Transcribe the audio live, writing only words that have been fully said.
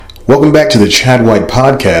Welcome back to the Chad White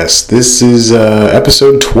Podcast. This is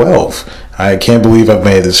episode 12. I can't believe I've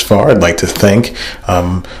made it this far. I'd like to thank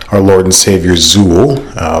our Lord and Savior Zool.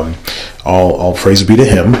 All praise be to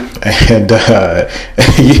him. And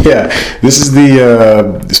this is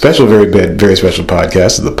the special, very special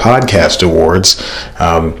podcast, the Podcast Awards.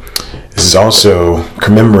 This is also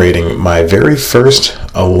commemorating my very first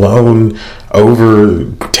alone over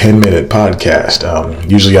 10-minute podcast.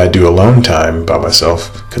 Usually I do alone time by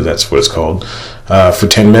myself, because that's what it's called, for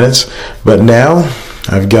 10 minutes. But now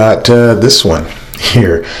I've got this one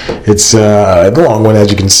here. It's a long one,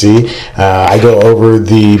 as you can see. I go over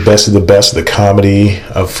the best of the comedy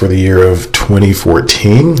for the year of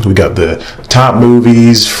 2014. We got the top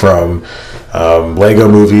movies from Lego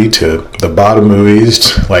Movie to the bottom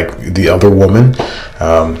movies like The Other Woman,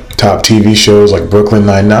 top TV shows like Brooklyn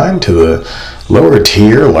Nine-Nine to the lower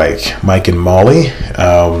tier like Mike and Molly.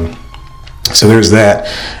 So there's that,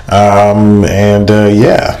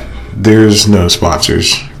 there's no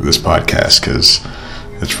sponsors for this podcast because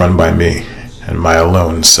it's run by me and my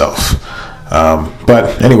alone self.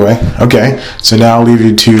 But anyway, okay, so now I'll leave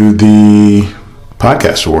you to the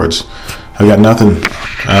Podcast Awards. I've got nothing.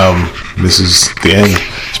 This is the end.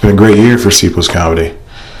 It's been a great year for C+ Comedy,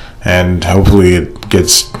 and hopefully it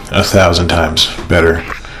gets 1,000 times better.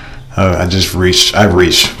 I've reached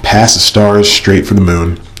past the stars, straight for the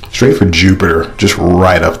moon, straight for Jupiter, just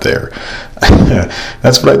right up there.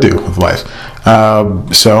 That's what I do with life.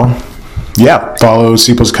 Follow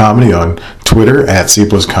C+ Comedy on Twitter at C+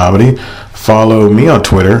 Comedy. Follow me on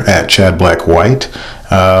Twitter at Chad Black White.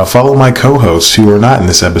 Follow my co-hosts who are not in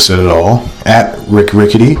this episode at all at Rick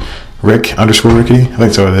Rickety, Rick_Rickety, I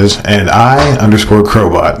think so it is, and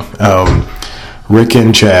I_Crowbot. Rick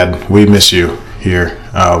and Chad, we miss you here.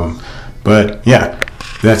 But yeah,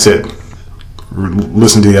 that's it.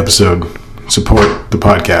 Listen to the episode, support the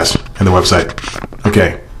podcast and the website.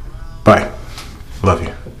 Okay, bye. Love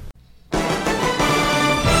you.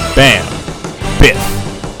 Bam, biff,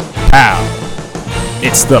 pow.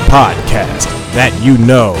 It's the podcast that you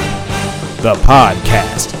know, the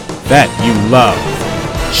podcast that you love.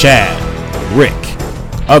 Chad, Rick,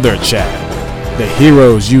 other Chad, the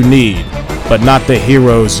heroes you need, but not the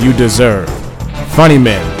heroes you deserve. Funny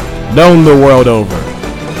men, known the world over.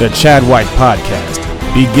 The Chad White Podcast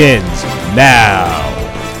begins now.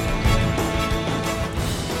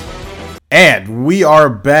 And we are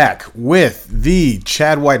back with the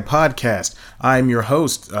Chad White Podcast. I'm your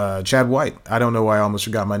host, Chad White. I don't know why I almost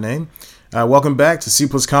forgot my name. Welcome back to C+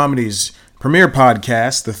 Comedy's premiere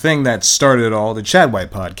podcast, the thing that started it all, the Chad White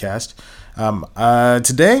Podcast.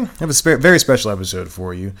 Today, I have a very special episode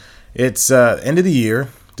for you. It's end of the year.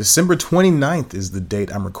 December 29th is the date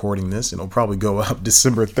I'm recording this. It'll probably go up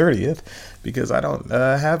December 30th because I don't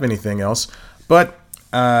have anything else. But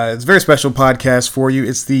it's a very special podcast for you.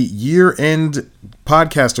 It's the year-end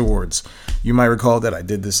podcast awards. You might recall that I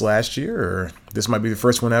did this last year, or this might be the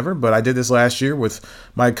first one ever, but I did this last year with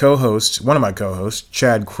my co-host, one of my co-hosts,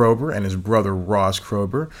 Chad Krober, and his brother Ross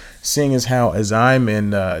Krober. Seeing as how as I'm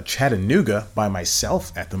in Chattanooga by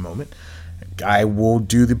myself at the moment, I will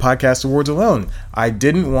do the podcast awards alone. I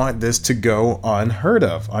didn't want this to go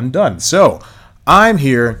undone. So I'm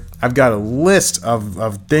here. I've got a list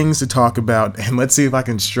of things to talk about, and let's see if I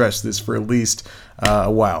can stretch this for at least a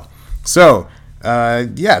while. So,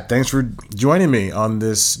 thanks for joining me on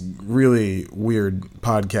this really weird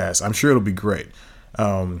podcast. I'm sure it'll be great.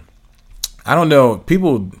 I don't know.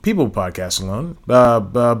 People podcast alone.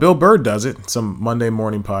 Bill Burr does it. Some Monday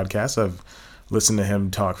morning podcast. I've listened to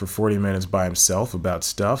him talk for 40 minutes by himself about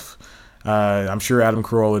stuff. I'm sure Adam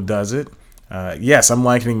Carolla does it. Yes, I'm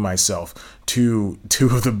likening myself to two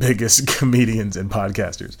of the biggest comedians and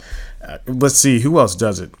podcasters. Let's see, who else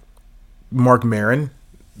does it? Mark Maron.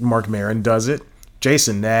 Mark Maron does it.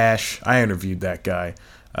 Jason Nash. I interviewed that guy.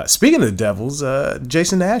 Speaking of the Devils,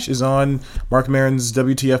 Jason Nash is on Mark Maron's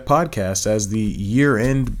WTF podcast as the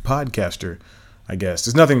year-end podcaster, I guess.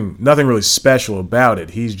 There's nothing really special about it.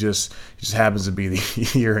 He just happens to be the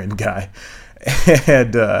year-end guy.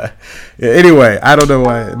 And anyway, I don't know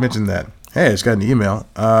why I mentioned that. Hey, I just got an email.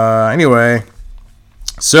 Anyway,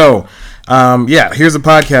 so here's the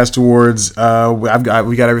podcast awards.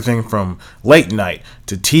 We got everything from late night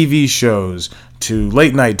to TV shows to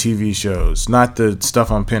late night TV shows, not the stuff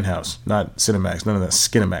on Penthouse, not Cinemax, none of that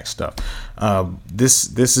Skinemax stuff. This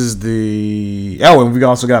is the and we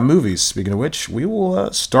also got movies. Speaking of which, we will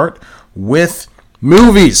start with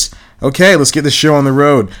movies. Okay, let's get this show on the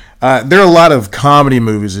road. There are a lot of comedy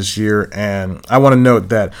movies this year, and I want to note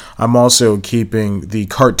that I'm also keeping the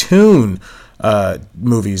cartoon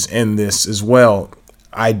movies in this as well.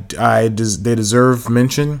 They deserve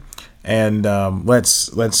mention. and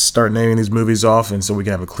let's start naming these movies off, and so we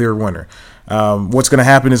can have a clear winner. What's going to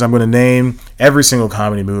happen is I'm going to name every single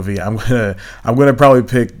comedy movie. I'm gonna probably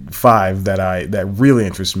pick 5 that really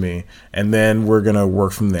interest me, and then we're gonna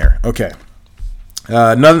work from there. Okay.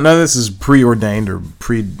 None of this is preordained or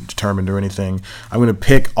predetermined or anything. I'm going to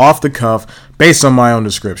pick off the cuff based on my own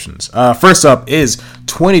descriptions. First up is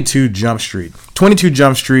 22 Jump Street. 22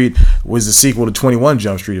 Jump Street was the sequel to 21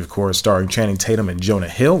 Jump Street, of course, starring Channing Tatum and Jonah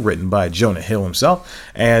Hill, written by Jonah Hill himself.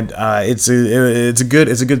 And it's a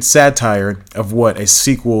good satire of what a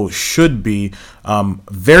sequel should be.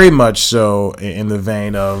 Very much so in the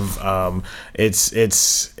vein of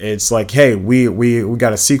it's like, hey, we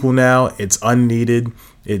got a sequel now. It's unneeded.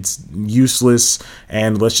 It's useless,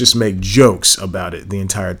 and let's just make jokes about it the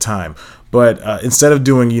entire time. But instead of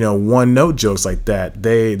doing one-note jokes like that,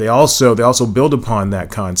 they also build upon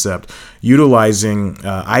that concept, utilizing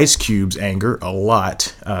Ice Cube's anger a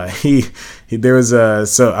lot. There was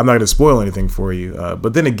so I'm not going to spoil anything for you,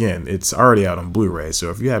 but then again, it's already out on Blu-ray,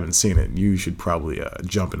 so if you haven't seen it, you should probably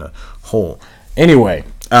jump in a hole. Anyway,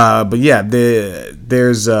 but yeah,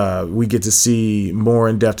 we get to see more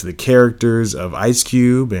in depth to the characters of Ice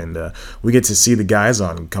Cube, and we get to see the guys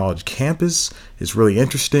on college campus. It's really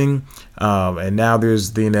interesting. And now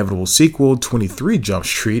there's the inevitable sequel, 23 Jump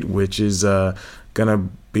Street, which is gonna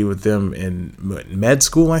be with them in med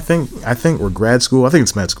school, I think, or grad school. I think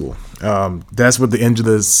it's med school. That's what the end of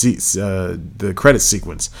the credit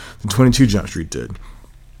sequence, the 22 Jump Street did.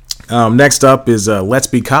 Next up is Let's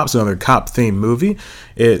Be Cops, another cop-themed movie.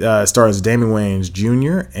 It stars Damon Wayans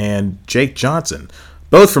Jr. and Jake Johnson,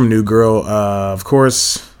 both from New Girl. Of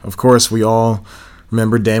course, we all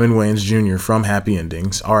remember Damon Wayans Jr. from Happy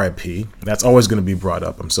Endings, R.I.P. That's always going to be brought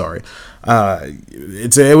up. I'm sorry. A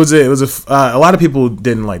lot of people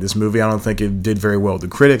didn't like this movie. I don't think it did very well with the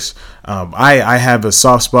critics. I have a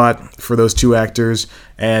soft spot for those two actors,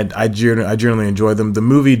 and I generally enjoy them. The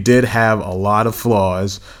movie did have a lot of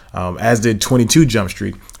flaws, as did 22 Jump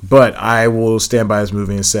Street, but I will stand by this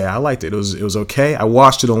movie and say I liked it. It was okay. I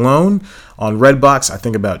watched it alone on Redbox, I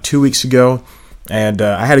think about 2 weeks ago, and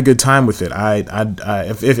I had a good time with it.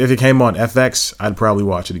 If it came on FX, I'd probably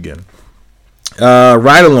watch it again.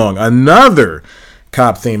 Ride Along, another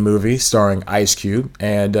cop-themed movie starring Ice Cube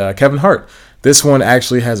and Kevin Hart. This one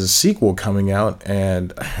actually has a sequel coming out,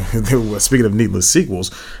 and speaking of needless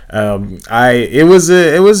sequels, it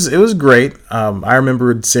was great. I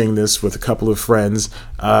remember seeing this with a couple of friends,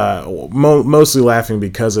 mostly laughing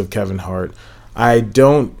because of Kevin Hart. I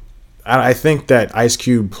think that Ice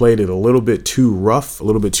Cube played it a little bit too rough, a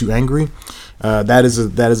little bit too angry. That is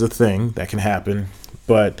a thing that can happen,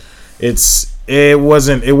 but it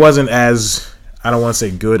wasn't as, I don't want to say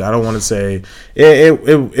good. I don't want to say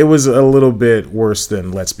it was a little bit worse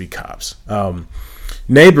than Let's Be Cops.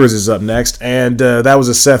 Neighbors is up next, and that was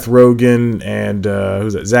a Seth Rogen and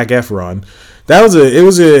who's that? Zac Efron. It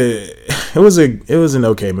was an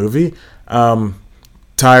okay movie.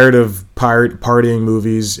 Tired of partying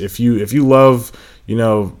movies. If you love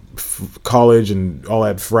college and all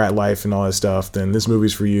that frat life and all that stuff, then this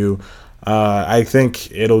movie's for you. I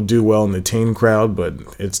think it'll do well in the teen crowd, but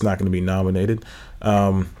it's not going to be nominated.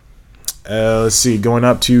 Let's see, going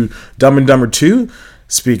up to Dumb and Dumber 2.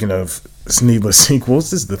 Speaking of needless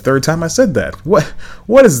sequels, this is the third time I said that.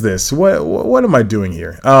 What is this? What am I doing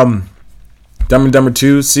here? Dumb and Dumber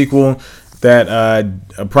 2 sequel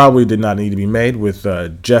that probably did not need to be made with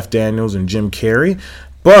Jeff Daniels and Jim Carrey.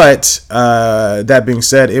 But that being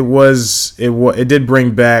said, it did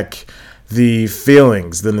bring back the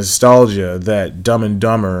feelings, the nostalgia that Dumb and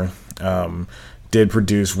Dumber did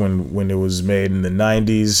produce when it was made in the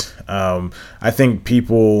 90s. I think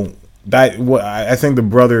the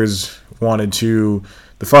brothers wanted to,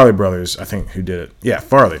 the Farley brothers, I think, who did it. Yeah,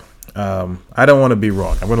 Farley. I don't want to be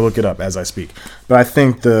wrong. I'm going to look it up as I speak. But I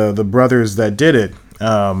think the brothers that did it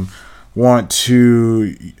want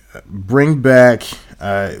to bring back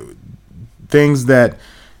things that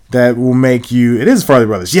will make you. It is Farley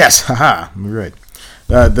Brothers. Yes, haha. You're right.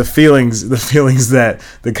 The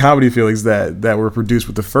comedy feelings that were produced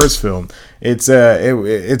with the first film. It's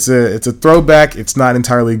a throwback. It's not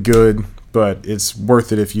entirely good, but it's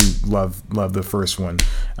worth it if you love the first one.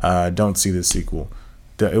 Don't see the sequel.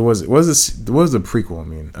 What was the prequel? I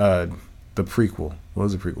mean, the prequel. What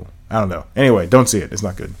was the prequel? I don't know. Anyway, don't see it. It's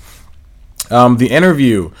not good. The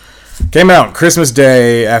Interview came out Christmas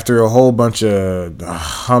Day after a whole bunch of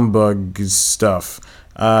humbug stuff.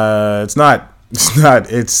 It's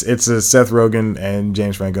a Seth Rogen and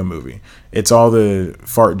James Franco movie. It's all the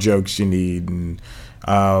fart jokes you need, and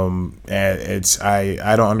I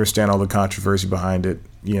don't understand all the controversy behind it.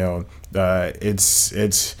 It's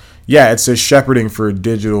a shepherding for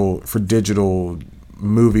digital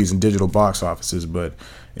movies and digital box offices, but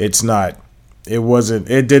it's not.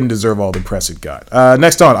 It didn't deserve all the press it got.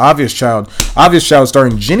 Next on, Obvious Child. Obvious Child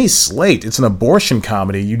starring Jenny Slate. It's an abortion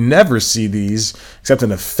comedy. You never see these except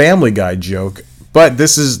in a Family Guy joke. But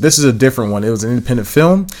this is a different one. It was an independent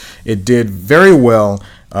film. It did very well,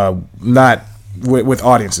 not with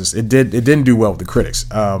audiences. It didn't do well with the critics.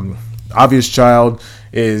 Obvious Child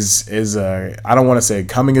is I don't want to say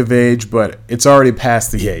coming of age, but it's already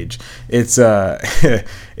past the age. It's I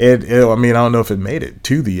don't know if it made it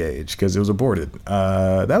to the age because it was aborted.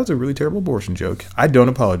 That was a really terrible abortion joke. I don't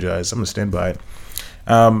apologize. I'm gonna stand by it.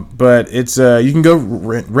 But it's you can go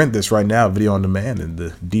rent this right now, video on demand, and the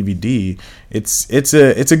DVD. It's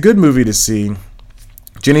a good movie to see.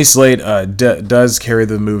 Jenny Slate does carry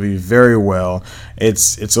the movie very well.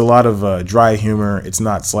 It's a lot of dry humor. It's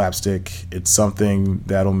not slapstick. It's something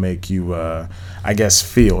that'll make you, I guess,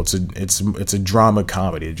 feel. It's a drama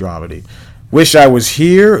comedy, a dramedy. Wish I Was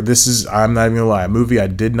Here. I'm not even gonna lie, a movie I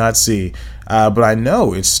did not see, but I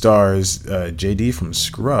know it stars JD from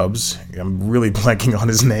Scrubs. I'm really blanking on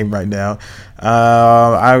his name right now.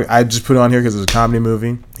 I just put it on here because it's a comedy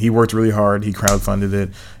movie. He worked really hard. He crowdfunded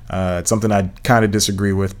it. It's something I kind of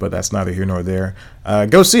disagree with, but that's neither here nor there.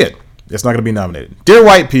 Go see it. It's not going to be nominated. Dear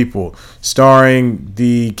White People, starring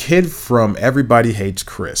the kid from Everybody Hates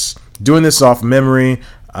Chris. Doing this off memory.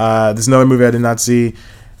 This is another movie I did not see.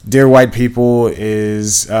 Dear White People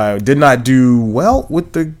did not do well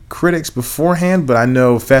with the critics beforehand, but I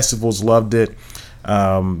know festivals loved it.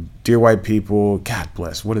 Dear White People, God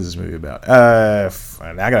bless. What is this movie about? I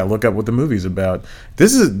gotta look up what the movie's about.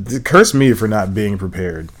 Curse me for not being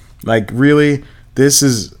prepared. Like, really,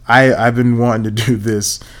 I've been wanting to do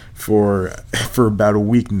this for about a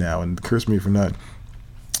week now, and curse me for not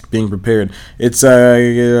being prepared. It's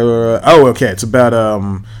It's about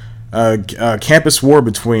a campus war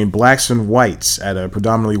between blacks and whites at a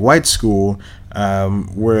predominantly white school,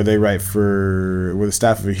 where the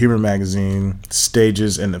staff of a humor magazine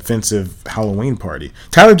stages an offensive Halloween party.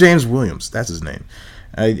 Tyler James Williams, that's his name.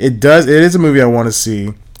 It is a movie I want to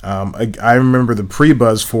see. I remember the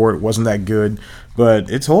pre-buzz for it wasn't that good, but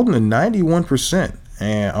it's holding a 91%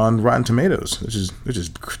 on Rotten Tomatoes, which is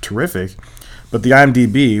terrific. But the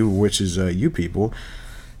IMDb, which is you people,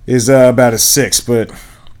 is about a 6, but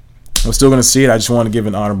I'm still going to see it. I just want to give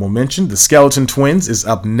an honorable mention. The Skeleton Twins is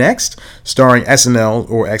up next, starring SNL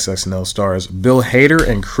or XXNL stars Bill Hader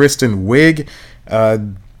and Kristen Wiig.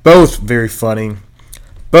 Both very funny,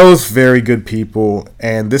 both very good people,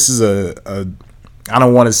 and this is I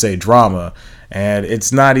don't want to say drama, and it's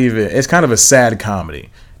kind of a sad comedy.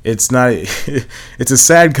 It's not. It's a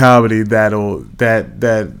sad comedy that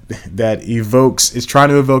evokes. It's trying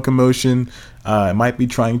to evoke emotion. It might be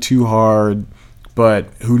trying too hard. But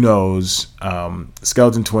who knows?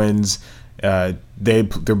 Skeleton Twins, they're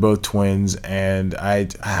both twins, and I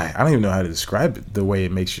don't even know how to describe it. The way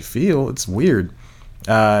it makes you feel, it's weird.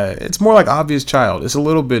 It's more like Obvious Child. It's a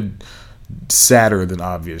little bit sadder than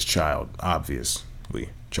Obvious Child. Obviously,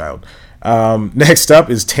 Child. Next up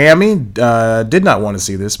is Tammy. Did not want to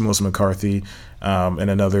see this. Melissa McCarthy, in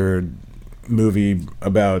another movie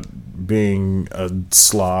about being a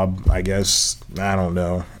slob, I guess. I don't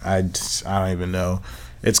know. I don't even know.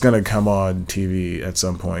 It's gonna come on TV at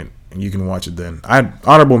some point, and you can watch it then.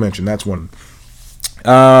 Honorable mention. That's one.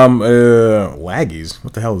 Laggies.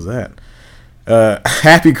 What the hell is that?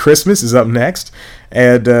 Happy Christmas is up next,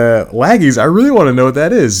 and Laggies. I really want to know what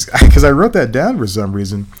that is because I wrote that down for some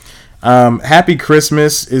reason. Happy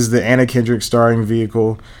Christmas is the Anna Kendrick starring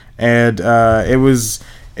vehicle, and it was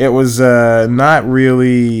not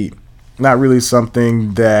really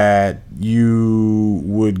something that you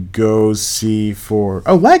would go see for.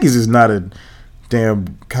 Oh, Laggies is not a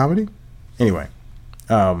damn comedy. Anyway,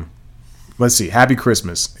 let's see. Happy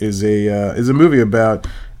Christmas is a movie about.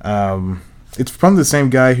 It's from the same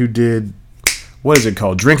guy who did, what is it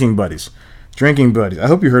called? Drinking Buddies. I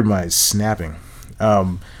hope you heard my snapping.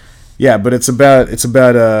 Yeah, but it's about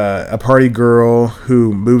a party girl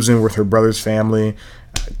who moves in with her brother's family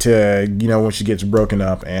to, when she gets broken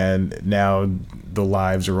up, and now the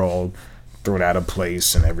lives are all thrown out of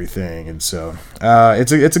place and everything. And so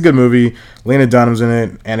it's a good movie. Lena Dunham's in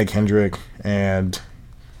it, Anna Kendrick, and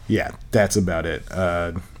yeah, that's about it.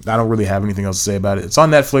 I don't really have anything else to say about it. It's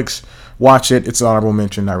on Netflix. Watch it. It's an honorable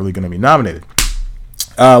mention. Not really going to be nominated.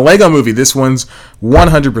 Lego Movie. This one's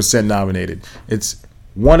 100% nominated. It's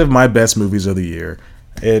one of my best movies of the year.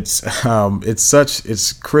 It's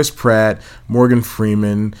Chris Pratt, Morgan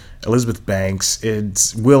Freeman, Elizabeth Banks.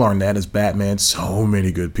 It's Will Arnett as Batman. So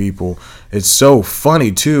many good people. It's so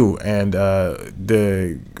funny too. And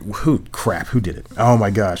who did it? Oh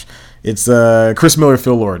my gosh, it's Chris Miller,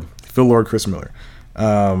 Phil Lord, Chris Miller.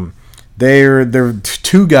 They're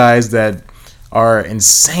two guys that are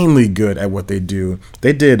insanely good at what they do.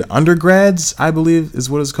 They did Undergrads, I believe is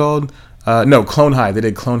what it's called. No, Clone High. They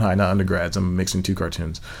did Clone High, not Undergrads. I'm mixing two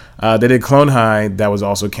cartoons. They did Clone High. That was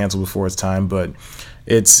also canceled before its time, but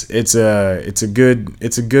it's a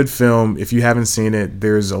good film. If you haven't seen it,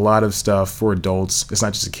 there's a lot of stuff for adults. It's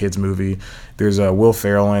not just a kids movie. There's a Will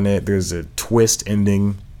Ferrell in it. There's a twist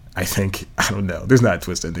ending. I think, I don't know. There's not a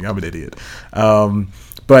twist ending. I'm an idiot.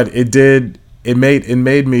 But it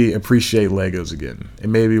made me appreciate Legos again. It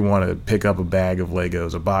made me want to pick up a bag of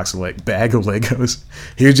Legos, bag of Legos.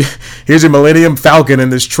 Here's your Millennium Falcon in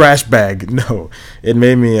this trash bag. No, it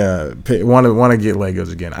made me want to get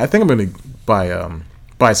Legos again. I think I'm gonna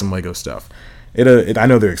buy some Lego stuff. I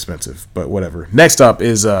know they're expensive, but whatever. Next up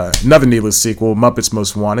is another needless sequel, Muppets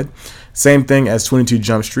Most Wanted. Same thing as 22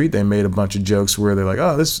 Jump Street. They made a bunch of jokes where they're like,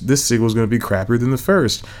 oh, this sequel is going to be crappier than the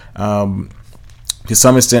first. To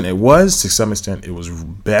some extent it was. To some extent it was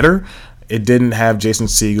better. It didn't have Jason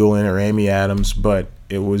Segel in it or Amy Adams, but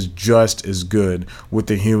it was just as good with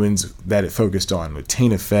the humans that it focused on, with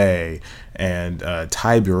Tina Fey and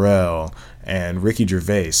Ty Burrell and Ricky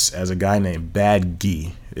Gervais as a guy named Bad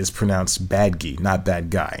Guy. It's pronounced Bad Guy, not Bad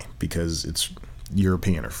Guy, because it's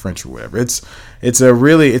European or French or whatever. It's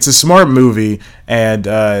a smart movie, and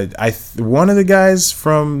one of the guys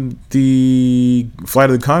from the Flight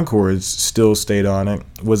of the Conchords still stayed on it.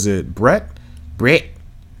 Was it Brett? Was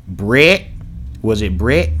it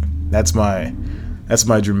Brett? That's my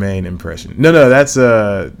Jermaine impression. No,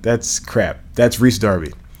 that's crap. That's Reese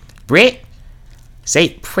Darby. Brett,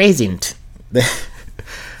 say present.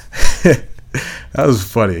 That was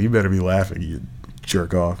funny. You better be laughing, you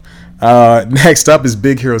jerk off. Next up is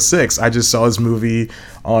Big Hero 6. I just saw this movie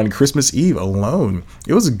on Christmas Eve alone.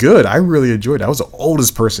 It was good. I really enjoyed it. I was the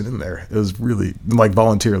oldest person in there. It was really, like,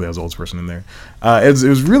 voluntarily I was the oldest person in there. It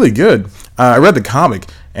was really good. I read the comic,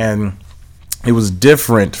 and it was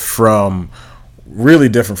really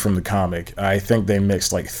different from the comic. I think they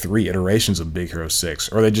mixed like 3 iterations of Big Hero 6,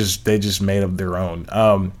 or they just made up their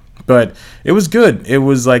own. But it was good. It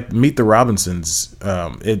was like Meet the Robinsons.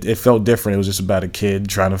 It felt different. It was just about a kid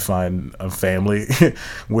trying to find a family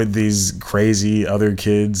with these crazy other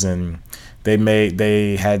kids, and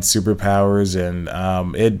they had superpowers, and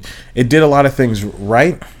it did a lot of things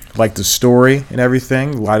right, like the story and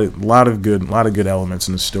everything. A lot of good elements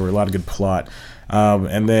in the story. A lot of good plot,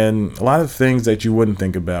 and then a lot of things that you wouldn't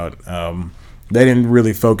think about. They didn't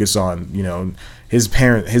really focus on, his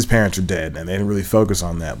parents are dead, and they didn't really focus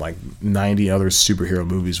on that like 90 other superhero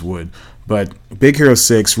movies would. But Big Hero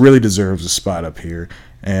 6 really deserves a spot up here.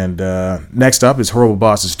 And next up is Horrible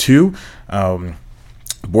Bosses 2.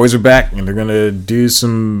 Boys are back, and they're going to do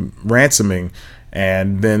some ransoming.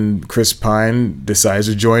 And then Chris Pine decides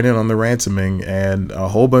to join in on the ransoming, and a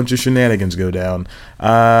whole bunch of shenanigans go down.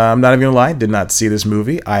 I'm not even gonna lie, did not see this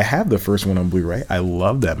movie. I have the first one on Blu-ray. I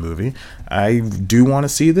love that movie. I do want to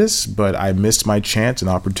see this, but I missed my chance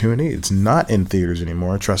and opportunity. It's not in theaters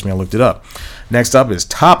anymore. Trust me, I looked it up. Next up is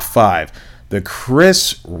Top 5, the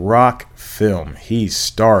Chris Rock film. He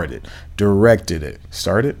directed it,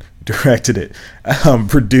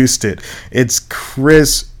 produced it. It's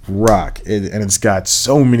Chris Rock, and it's got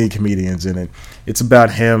so many comedians in it. It's about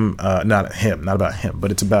him, not about him,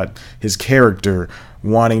 but it's about his character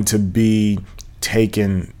wanting to be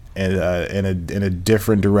taken in a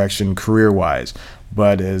different direction career-wise,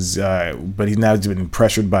 but he's now been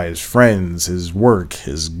pressured by his friends, his work,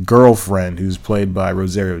 his girlfriend, who's played by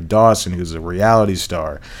Rosario Dawson, who's a reality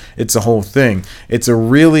star. It's a whole thing. It's a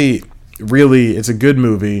really, it's a good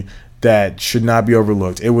movie that should not be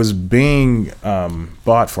overlooked. It was being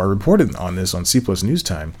bought for, I reported on this on C Plus News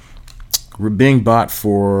Time, being fought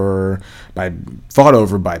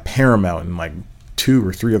over by Paramount and like 2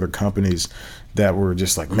 or 3 other companies that were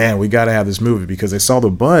just like, man, we got to have this movie, because they saw the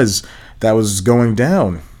buzz that was going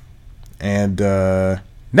down. And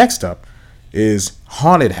next up is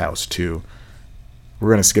Haunted House 2. We're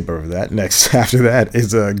going to skip over that. Next, after that,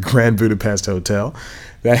 is Grand Budapest Hotel.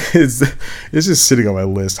 It's just sitting on my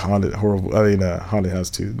list. Haunted House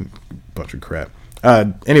 2, bunch of crap.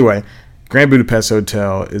 Anyway, Grand Budapest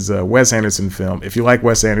Hotel is a Wes Anderson film. If you like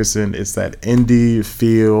Wes Anderson, it's that indie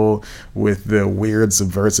feel with the weird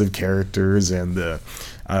subversive characters and the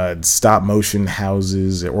stop motion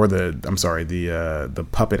houses, or the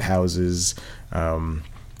puppet houses.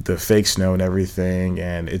 the fake snow and everything,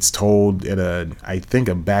 and it's told in I think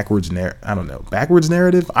a backwards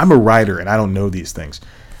narrative. I'm a writer and I don't know these things.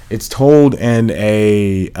 It's told in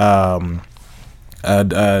a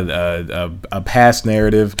past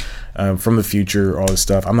narrative from the future, all this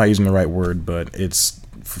stuff. I'm not using the right word, but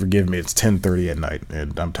forgive me, it's 10:30 at night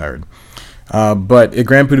and I'm tired. But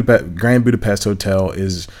Grand Budapest Hotel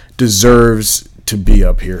deserves to be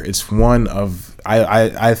up here. It's one of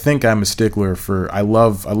I think I'm a stickler for. I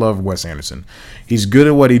love Wes Anderson. He's good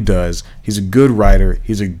at what he does. He's a good writer.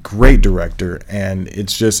 He's a great director, and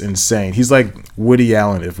it's just insane. He's like Woody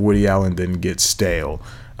Allen if Woody Allen didn't get stale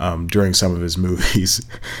during some of his movies.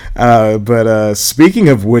 But speaking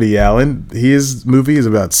of Woody Allen, his movie is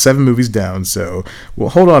about 7 movies down. So we'll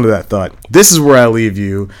hold on to that thought. This is where I leave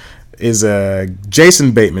you. Is a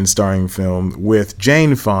Jason Bateman starring film with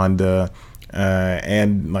Jane Fonda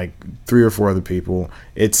and like 3 or 4 other people.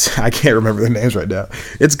 I can't remember their names right now.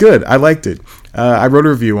 It's good. I liked it. I wrote a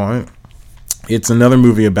review on it. It's another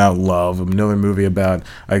movie about love, another movie about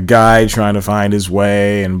a guy trying to find his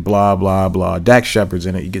way and blah blah blah. Dax Shepard's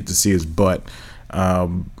in it. You get to see his butt. I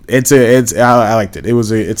liked it.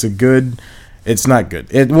 It's a good. It's not good.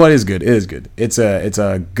 It is good. It is good. It's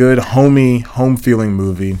a good home feeling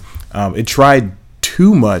movie. It tried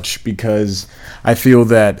too much because I feel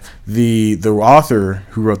that the author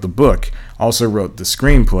who wrote the book also wrote the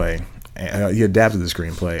screenplay. He adapted the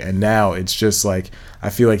screenplay, and now it's just like I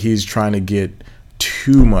feel like he's trying to get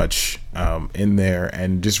too much in there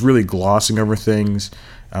and just really glossing over things.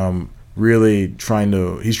 He's really trying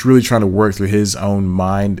to work through his own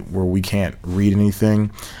mind where we can't read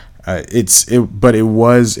anything. But it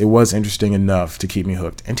was interesting enough to keep me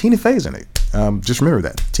hooked. And Tina Fey's in it. Just remember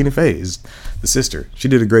that Tina Fey is the sister. She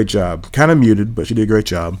did a great job. Kind of muted, but she did a great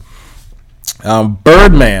job.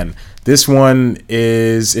 Birdman. This one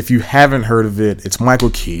is, if you haven't heard of it, it's Michael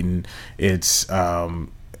Keaton. It's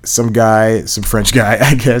some French guy,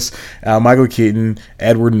 I guess. Michael Keaton,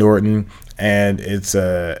 Edward Norton, and it's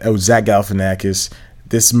Zach Galifianakis.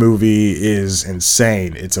 This movie is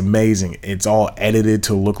insane. It's amazing. It's all edited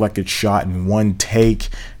to look like it's shot in one take.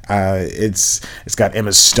 It's got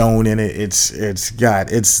Emma Stone in it.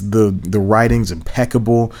 The writing's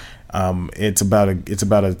impeccable. It's about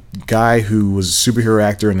a guy who was a superhero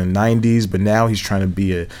actor in the 90s, but now he's trying to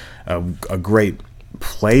be a great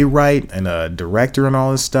playwright and a director and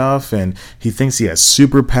all this stuff, and he thinks he has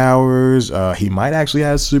superpowers. He might actually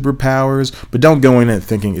have superpowers, but don't go in it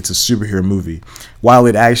thinking it's a superhero movie. While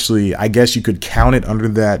it actually, I guess you could count it under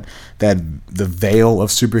the veil of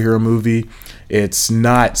superhero movie, it's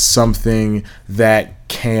not something that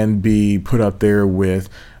can be put up there with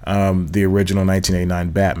the original 1989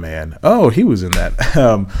 Batman. Oh, he was in that.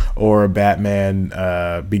 Or Batman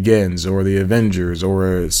Begins, or The Avengers,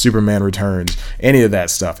 or Superman Returns. Any of that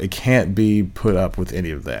stuff. It can't be put up with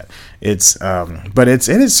any of that. But it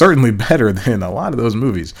is certainly better than a lot of those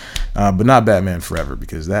movies. But not Batman Forever,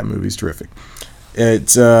 because that movie's terrific.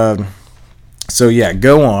 So yeah,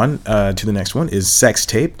 go on to the next one is Sex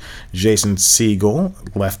Tape. Jason Segel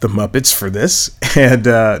left the Muppets for this. And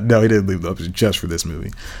no, he didn't leave the Muppets just for this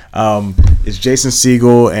movie. It's Jason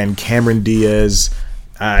Segel and Cameron Diaz.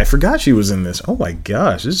 I forgot she was in this. Oh my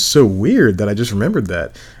gosh, this is so weird that I just remembered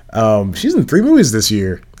that. She's in 3 movies this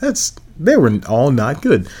year. They were all not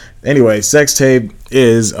good. Anyway, Sex Tape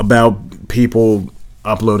is about people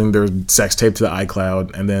uploading their sex tape to the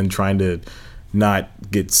iCloud and then trying to not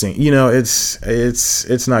get seen.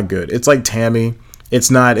 It's not good. It's like Tammy. It's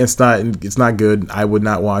not good. I would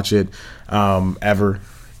not watch it ever.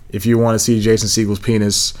 If you want to see Jason Segel's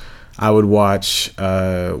penis, I would watch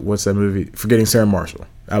what's that movie? Forgetting Sarah Marshall.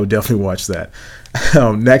 I would definitely watch that.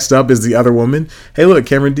 Next up is The Other Woman. Hey, look,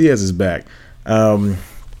 Cameron Diaz is back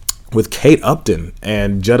with Kate Upton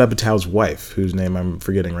and Judd Apatow's wife, whose name I'm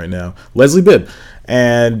forgetting right now, Leslie Bibb.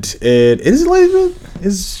 And is Leslie Bibb?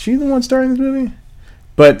 Is she the one starring this movie?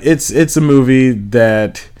 But it's a movie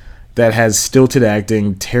that has stilted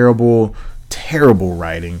acting, terrible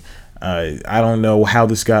writing. I don't know how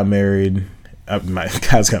this got married. How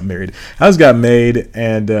this got made,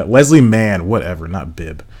 and Leslie Mann, whatever, not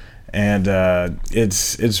Bibb. And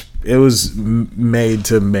it was made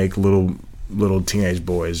to make little teenage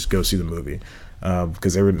boys go see the movie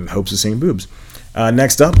because they were in hopes of seeing boobs.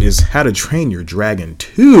 Next up is How to Train Your Dragon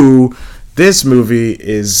 2. This movie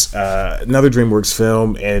is another DreamWorks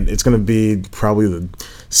film, and it's going to be probably the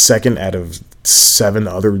second out of 7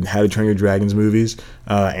 other How to Train Your Dragons movies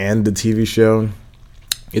and the TV show.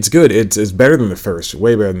 It's good. It's better than the first,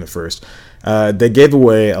 way better than the first. They gave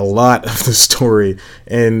away a lot of the story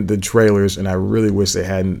in the trailers, and I really wish they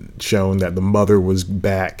hadn't shown that the mother was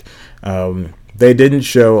back. They didn't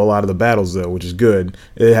show a lot of the battles though, which is good.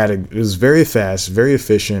 It was very fast, very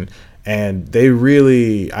efficient, and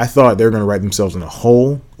I thought they were going to write themselves in a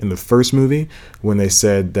hole in the first movie when they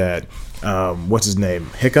said that what's his name,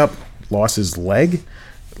 Hiccup, lost his leg.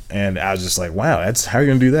 And I was just like, wow, that's how you're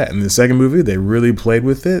going to do that. In the second movie, they really played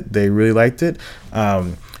with it. They really liked it.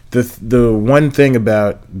 The one thing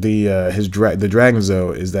about the dragons,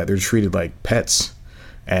 though, is that they're treated like pets.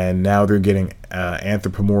 And now they're getting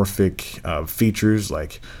anthropomorphic features,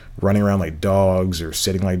 like running around like dogs or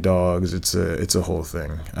sitting like dogs. It's a whole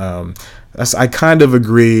thing. I kind of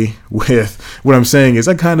agree with what I'm saying is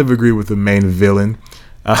I kind of agree with the main villain.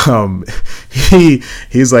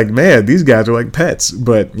 He's like, man, these guys are like pets,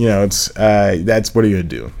 but it's that's what are you gonna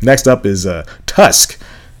do. Next up is Tusk.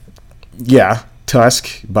 Yeah,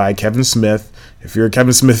 Tusk by Kevin Smith. If you're a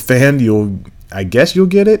Kevin Smith fan, I guess you'll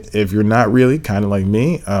get it. If you're not really, kind of like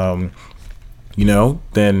me,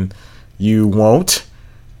 then you won't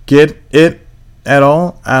get it at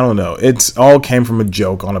all. I don't know. It's all came from a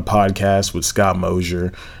joke on a podcast with Scott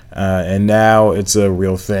Mosier, and now it's a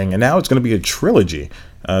real thing, and now it's going to be a trilogy.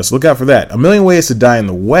 So look out for that. A Million Ways to Die in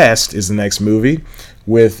the West is the next movie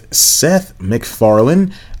with Seth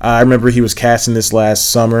MacFarlane. I remember he was casting this last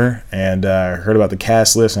summer, and I heard about the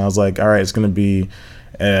cast list, and I was like, all right, it's going to be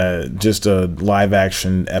just a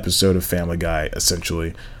live-action episode of Family Guy,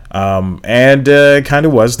 essentially. And kind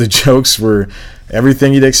of was. The jokes were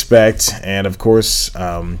everything you'd expect, and of course,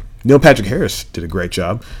 Neil Patrick Harris did a great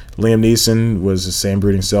job. Liam Neeson was the same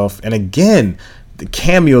brooding self, and again, the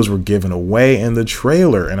cameos were given away in the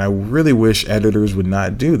trailer, and I really wish editors would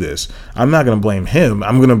not do this. I'm not going to blame him.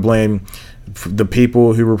 I'm going to blame the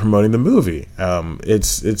people who were promoting the movie. It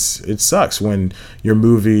sucks when your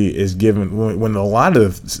movie is given, when a lot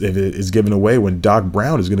of it is given away when Doc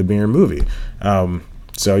Brown is going to be in your movie.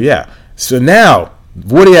 So now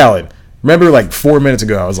Woody Allen. Remember, like 4 minutes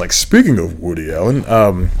ago, I was like, speaking of Woody Allen,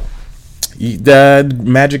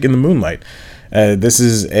 Magic in the Moonlight. This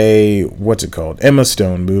is a Emma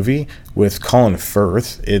Stone movie with Colin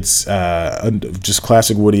Firth. It's just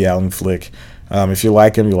classic Woody Allen flick. If you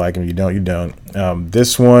like him, you like him. You don't, you don't.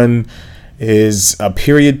 This one is a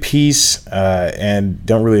period piece, and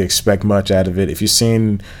don't really expect much out of it. If you've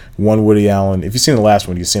seen one Woody Allen, if you've seen the last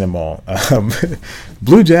one, you've seen them all.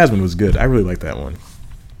 Blue Jasmine was good. I really like that one.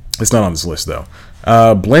 It's not on this list though.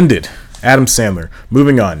 Blended. Adam Sandler.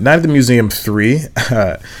 Moving on. Night at the Museum 3.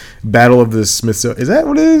 Battle of the Smithsonian. Is that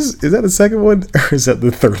what it is? Is that the second one? Or is that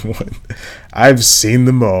the third one? I've seen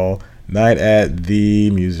them all. Night at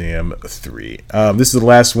the Museum 3. This is the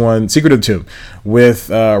last one. Secret of the Tomb.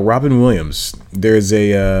 With Robin Williams. There's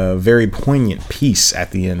a very poignant piece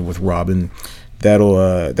at the end with Robin.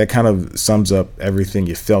 That kind of sums up everything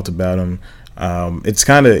you felt about him. It's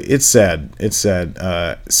sad. It's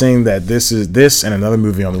sad. Saying that this and another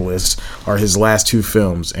movie on the list are his last two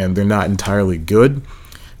films, and they're not entirely good.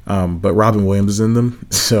 But Robin Williams is in them.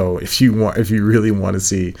 So if you really want to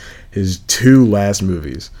see his two last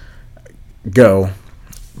movies, go.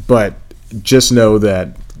 But just know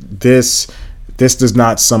that this does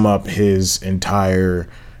not sum up his entire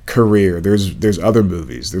career. There's other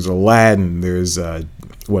movies. There's Aladdin. There's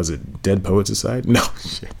was it Dead Poets Society? No,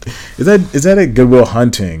 shit. Is that a Good Will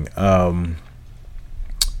Hunting? And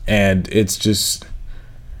it's just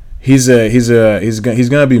he's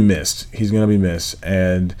gonna be missed. He's gonna be missed.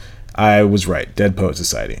 And I was right. Dead Poets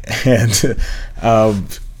Society. And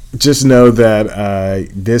just know that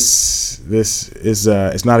this is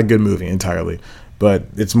it's not a good movie entirely, but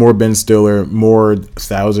it's more Ben Stiller, more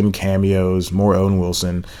 1,000 cameos, more Owen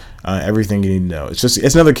Wilson. Everything you need to know. It's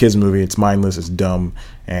another kids movie. It's mindless. It's dumb,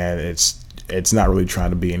 and it's not really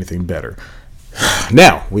trying to be anything better.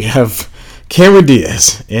 Now we have Cameron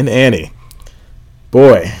Diaz in Annie.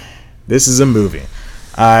 Boy, this is a movie.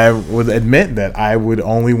 I would admit that I would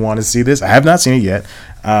only want to see this. I have not seen it yet,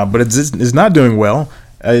 but it's not doing well.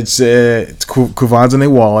 It's Quvenzhané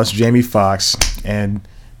Wallis, Jamie Foxx, and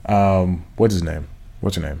what's her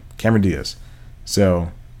name? Cameron Diaz.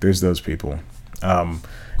 So there's those people.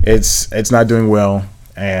 It's not doing well,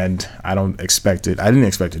 and I don't expect it. I didn't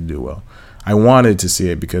expect it to do well. I wanted to see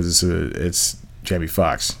it because it's Jamie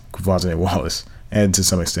Foxx, Quvenzhané Wallis, and to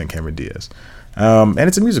some extent Cameron Diaz. And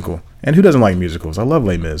it's a musical. And who doesn't like musicals? I love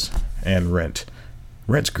Les Mis and Rent.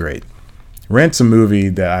 Rent's great. Rent's a movie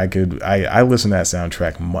that I listen to that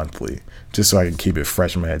soundtrack monthly just so I can keep it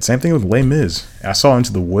fresh in my head. Same thing with Les Mis. I saw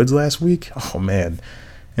Into the Woods last week. Oh man,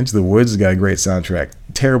 Into the Woods has got a great soundtrack.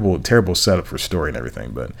 Terrible setup for story and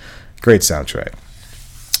everything, but great soundtrack.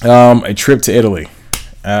 A Trip to Italy.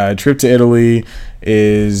 Trip to Italy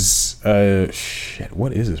is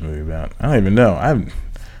what is this movie about? I don't even know.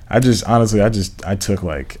 I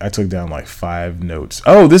took down like 5 notes.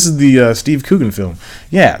 Oh, this is the Steve Coogan film.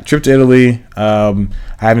 Yeah, Trip to Italy. I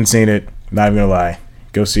haven't seen it. Not even gonna lie.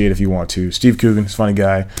 Go see it if you want to. Steve Coogan, he's a funny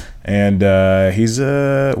guy, and he's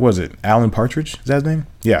what was it? Alan Partridge? Is that his name?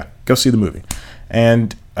 Yeah. Go see the movie.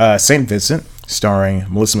 And Saint Vincent, starring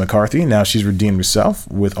Melissa McCarthy. Now she's redeemed herself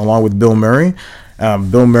along with Bill Murray.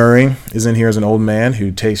 Bill Murray is in here as an old man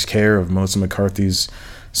who takes care of Melissa McCarthy's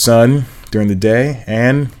son during the day,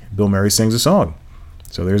 and Bill Murray sings a song.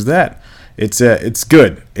 So there's that. It's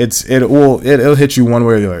good. It'll hit you one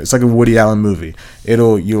way or the other. It's like a Woody Allen movie.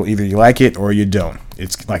 You'll either you like it or you don't.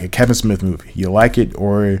 It's like a Kevin Smith movie. You like it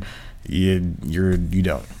or you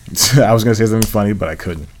don't. I was gonna say something funny, but I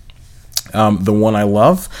couldn't. The one I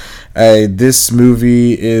love. This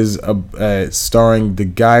movie is starring the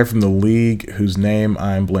guy from The League whose name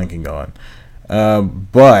I'm blanking on.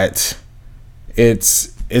 But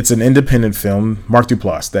it's an independent film, Mark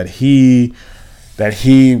Duplass, that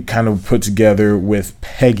he kind of put together with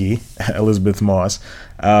Peggy Elizabeth Moss,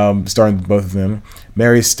 starring both of them.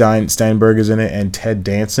 Mary Steinberg is in it, and Ted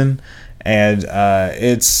Danson, and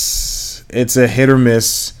it's a hit or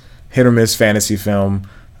miss fantasy film.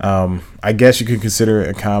 I guess you could consider it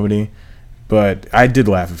a comedy, but I did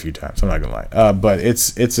laugh a few times. I'm not gonna lie. But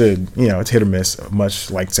it's it's hit or miss, much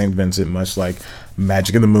like St. Vincent, much like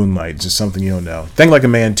Magic in the Moonlight. Just something you don't know. Think Like a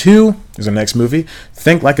Man 2 is our next movie.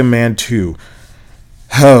 Think Like a Man 2.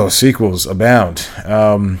 Oh, sequels abound.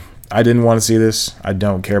 I didn't want to see this. I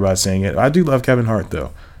don't care about seeing it. I do love Kevin Hart,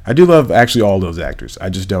 though. I do love actually all those actors. I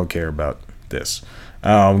just don't care about this.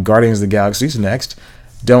 Guardians of the Galaxy is next.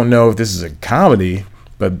 Don't know if this is a comedy,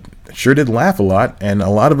 but sure did laugh a lot. And a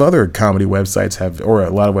lot of other comedy websites have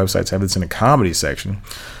this in a comedy section.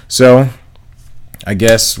 So I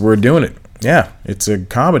guess we're doing it. Yeah, it's a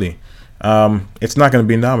comedy. It's not going to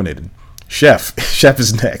be nominated. Chef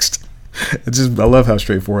is next. I love how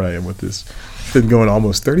straightforward I am with this. It's been going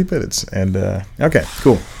almost 30 minutes. And, okay,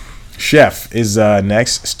 cool. Chef is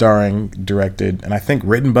next, starring, directed, and I think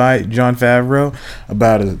written by Jon Favreau,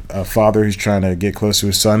 about a father who's trying to get close to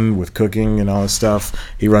his son with cooking and all this stuff.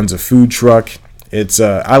 He runs a food truck.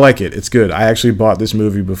 I like it. It's good. I actually bought this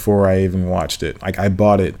movie before I even watched it. Like, I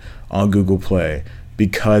bought it on Google Play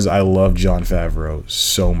because I love Jon Favreau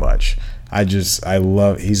so much. He's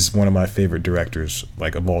one of my favorite directors,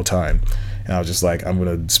 like, of all time. And I was just like, I'm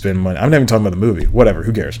going to spend money. I'm not even talking about the movie. Whatever,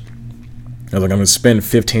 who cares? I was like, I'm going to spend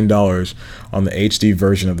 $15 on the HD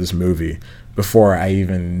version of this movie before I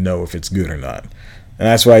even know if it's good or not. And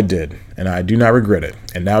that's what I did. And I do not regret it.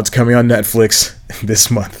 And now it's coming on Netflix this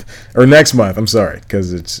month. Or next month, I'm sorry.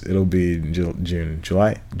 Because it'll be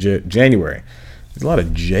January. There's a lot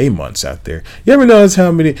of J months out there. You ever notice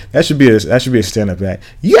how many? That should be a stand-up act.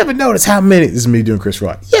 You ever notice how many? This is me doing Chris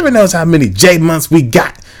Rock. You ever notice how many J months we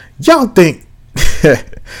got? Y'all think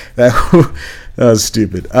that was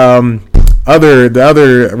stupid. The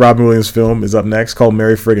other Robin Williams film is up next, called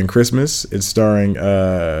Merry Friggin' Christmas. It's starring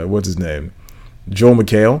what's his name, Joel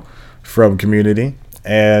McHale from Community.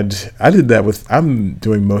 And I'm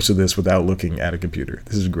doing most of this without looking at a computer.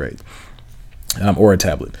 This is great. Or a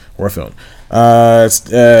tablet, or a phone.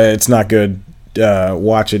 It's not good.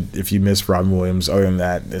 Watch it if you miss Robin Williams. Other than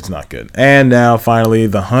that, it's not good. And now, finally,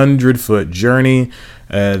 The 100-Foot Journey.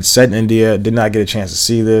 It's set in India. Did not get a chance to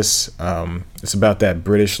see this. It's about that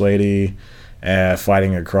British lady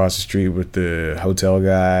fighting across the street with the hotel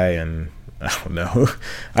guy, and I don't know.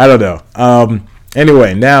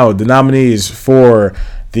 Anyway, now the nominees for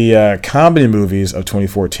the comedy movies of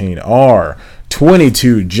 2014 are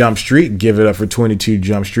 22 Jump Street, give it up for 22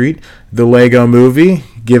 Jump Street. The Lego Movie,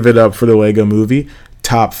 give it up for the Lego Movie.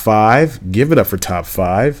 Top 5, give it up for Top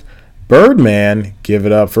 5. Birdman, give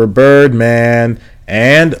it up for Birdman.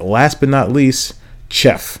 And last but not least,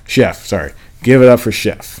 Chef, give it up for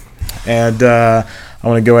Chef. And I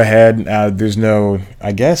want to go ahead. There's no,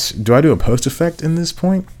 I guess, do I do a post effect in this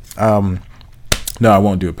point? No, I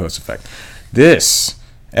won't do a post effect. This,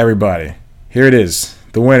 everybody, here it is.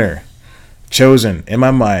 The winner, chosen in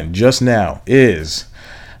my mind just now, is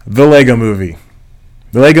The Lego Movie.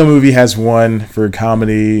 The Lego Movie has won for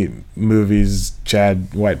Comedy Movies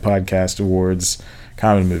Chad White Podcast Awards,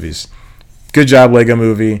 Comedy Movies. Good job, Lego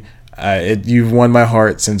Movie. You've won my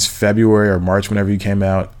heart since February or March, whenever you came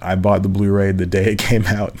out. I bought the Blu-ray the day it came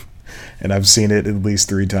out, and I've seen it at least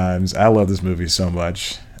 3 times. I love this movie so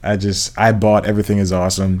much. I bought Everything Is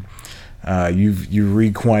Awesome. You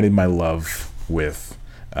reacquainted my love with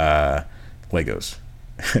Legos.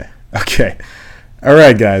 Okay. All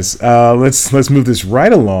right, guys. Let's move this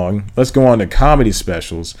right along. Let's go on to comedy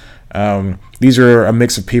specials. These are a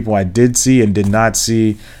mix of people I did see and did not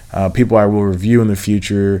see, people I will review in the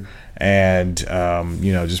future, and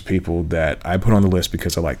just people that I put on the list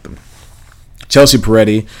because I like them. Chelsea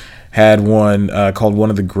Peretti had one called One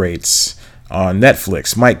of the Greats on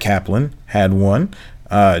Netflix. Mike Kaplan had one.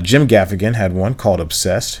 Jim Gaffigan had one called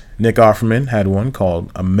Obsessed. Nick Offerman had one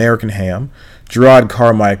called American Ham. Gerard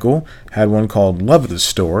Carmichael had one called Love at the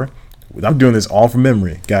Store. I'm doing this all from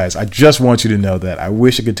memory, guys. I just want you to know that. I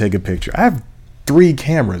wish I could take a picture. I have 3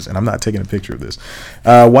 cameras, and I'm not taking a picture of this.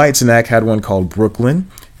 Wyatt Cenac had one called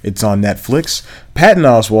Brooklyn. It's on Netflix. Patton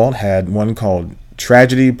Oswalt had one called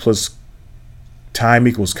Tragedy Plus Time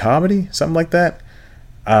Equals Comedy, something like that.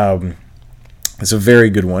 It's a very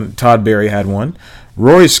good one. Todd Barry had one.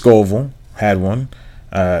 Rory Scovel had one.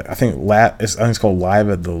 I think it's called Live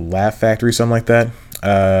at the Laugh Factory, something like that.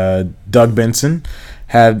 Doug Benson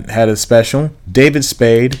had a special. David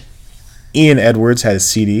Spade, Ian Edwards had a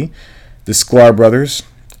CD. The Sklar Brothers,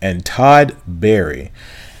 and Todd Barry.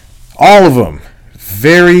 All of them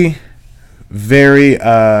very, very,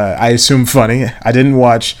 I assume, funny. I didn't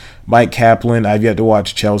watch Mike Kaplan. I've yet to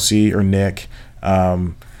watch Chelsea or Nick.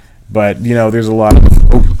 But, there's a lot of...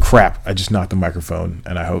 Oh, crap. I just knocked the microphone,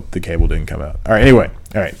 and I hope the cable didn't come out. All right, anyway.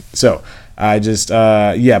 All right. So, I just...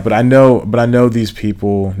 but I know these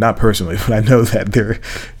people, not personally, but I know that they're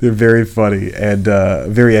very funny and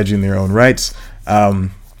very edgy in their own rights.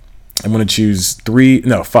 I'm going to choose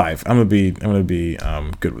 5. I'm going to be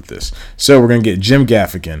good with this. So, we're going to get Jim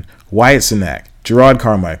Gaffigan, Wyatt Cenac, Gerard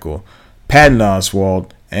Carmichael, Patton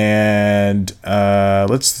Oswalt, and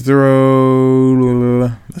let's throw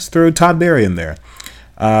Todd Barry in there.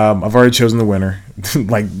 I've already chosen the winner.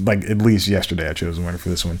 like at least yesterday I chose the winner for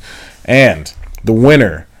this one. And the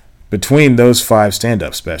winner between those 5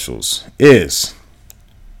 stand-up specials is,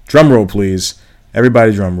 drum roll please,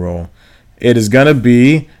 everybody drum roll, it is going to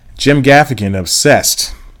be Jim Gaffigan,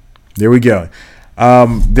 Obsessed. There we go.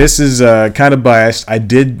 This is kind of biased. I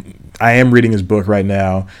am reading his book right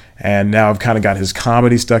now, and now I've kind of got his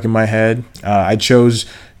comedy stuck in my head. I chose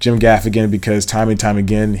Jim Gaffigan because time and time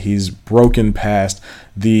again, he's broken past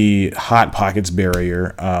the Hot Pockets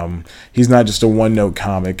barrier. He's not just a one-note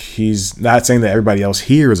comic. He's not saying that everybody else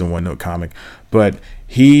here is a one-note comic, but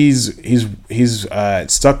he's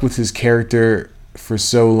stuck with his character for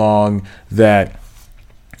so long that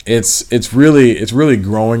it's really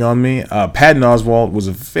growing on me. Patton Oswalt was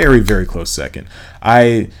a very, very close second.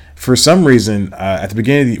 For some reason, at the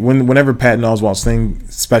beginning, whenever Patton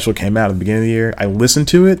Oswalt's special came out at the beginning of the year, I listened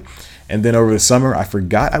to it, and then over the summer, I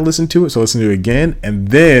forgot I listened to it, so I listened to it again, and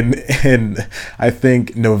then in I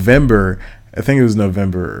think it was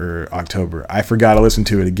November or October, I forgot to listen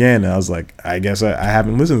to it again, and I was like, I guess I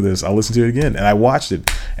haven't listened to this. I'll listen to it again, and I watched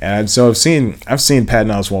it, and so I've seen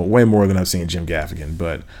Patton Oswalt way more than I've seen Jim Gaffigan,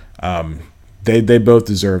 but they both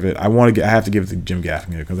deserve it. I have to give it to Jim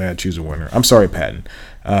Gaffigan because I had to choose a winner. I'm sorry, Patton.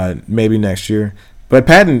 Maybe next year, but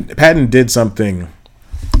Patton did something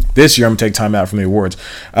this year. I'm gonna take time out from the awards.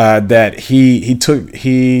 That he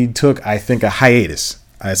took I think a hiatus,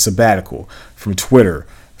 a sabbatical from Twitter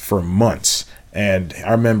for months. And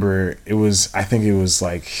I remember it was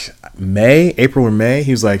like April or May.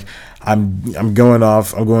 He was like, I'm going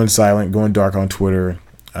off. I'm going silent, going dark on Twitter.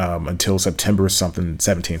 Until September 17th,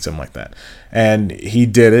 something like that. And he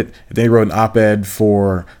did it. Then he wrote an op-ed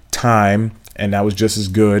for Time, and that was just as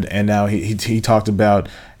good. And now he talked about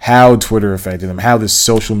how Twitter affected him, how this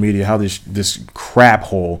social media, how this crap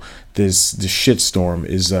hole, this shitstorm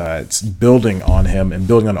is it's building on him and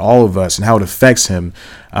building on all of us, and how it affects him,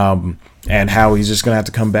 and how he's just gonna have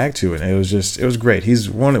to come back to it. And it was great. He's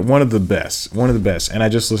one of the best. And I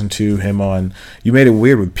just listened to him on You Made It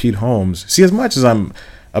Weird with Pete Holmes. See, as much as I'm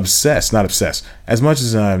as much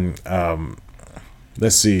as I'm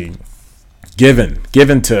given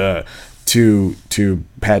to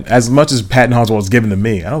Pat, as much as Patton Oswalt was given to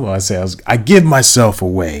me. I don't know what I say. I give myself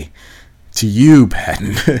away to you,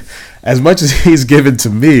 Patton. As much as he's given to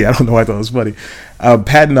me, I don't know why I thought it was funny.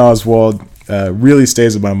 Patton Oswalt really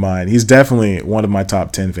stays in my mind. He's definitely one of my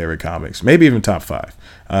top 10 favorite comics, maybe even top 5.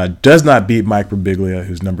 Does not beat Mike Birbiglia,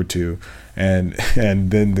 who's number 2. And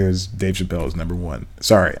then there's Dave Chappelle is number 1.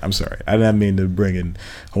 I'm sorry. I didn't mean to bring in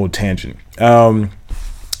a whole tangent. While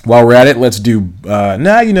we're at it, let's do... you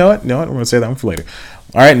know what? We're going to say that one for later.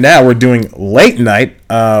 All right, now we're doing late night.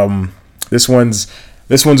 This one's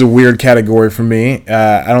a weird category for me.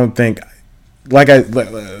 I don't think...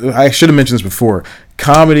 I should have mentioned this before.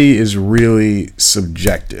 Comedy is really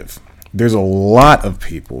subjective. There's a lot of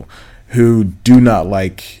people who do not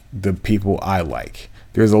like the people I like.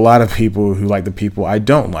 There's a lot of people who like the people I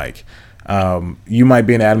don't like. You might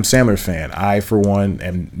be an Adam Sandler fan. I, for one,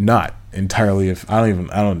 am not entirely. If I'm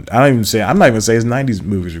not even say his '90s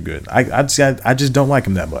movies are good. I'd say I just don't like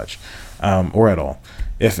him that much, or at all,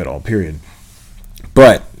 if at all. Period.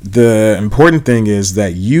 But the important thing is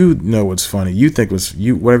that you know what's funny.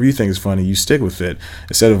 Whatever you think is funny, you stick with it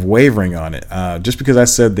instead of wavering on it. Just because I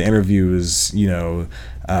said the interview is,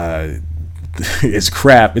 it's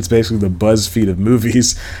crap. It's basically the BuzzFeed of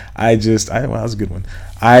movies. Well, that was a good one.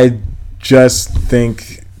 I just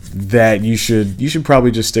think that you should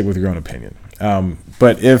probably just stick with your own opinion.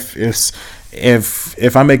 But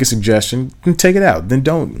if I make a suggestion, then take it out. Then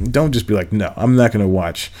don't just be like, no, I'm not gonna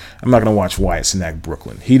watch Wyatt Cenac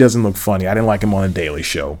Brooklyn. He doesn't look funny. I didn't like him on the Daily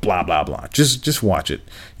Show. Blah blah blah. Just watch it.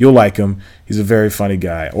 You'll like him. He's a very funny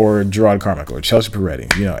guy. Or Gerard Carmichael or Chelsea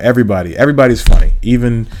Peretti. Everybody's funny.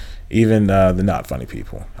 Even the not funny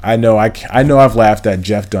people. I know I've laughed at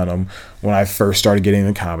Jeff Dunham when I first started getting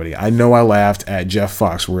into comedy. I know I laughed at Jeff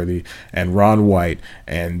Foxworthy and Ron White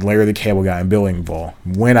and Larry the Cable Guy and Bill Engvall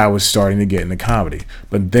when I was starting to get into comedy.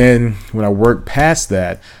 But then when I worked past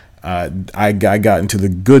that, I got into the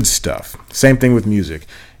good stuff. Same thing with music.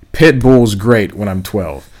 Pitbull's great when I'm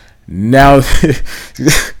 12. Now,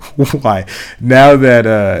 why? Now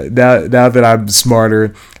that I'm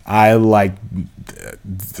smarter, I like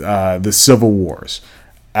the Civil Wars.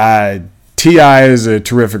 T.I. is a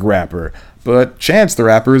terrific rapper, but Chance the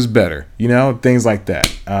Rapper is better. Things like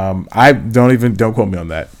that. Don't quote me on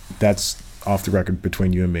that. That's off the record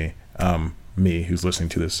between you and me. Me, who's listening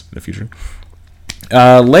to this in the future.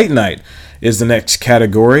 Late night is the next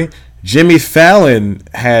category. Jimmy Fallon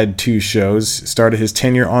had 2 shows, started his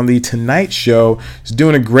tenure on The Tonight Show. He's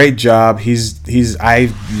doing a great job.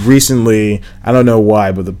 I recently, I don't know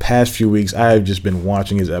why, but the past few weeks, I've just been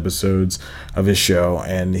watching his episodes of his show,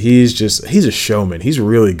 and he's a showman. He's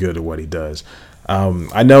really good at what he does.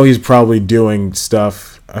 I know he's probably doing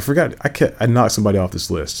stuff. I forgot. I knocked somebody off this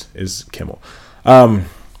list. Is Kimmel. I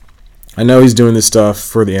know he's doing this stuff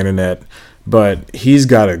for the internet, but he's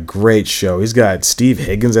got a great show. He's got Steve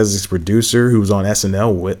Higgins as his producer, who was on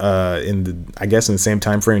SNL in the same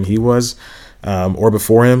time frame he was, or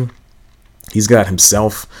before him. He's got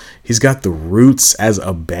himself. He's got The Roots as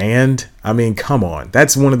a band. I mean, come on.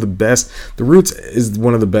 That's one of the best. The Roots is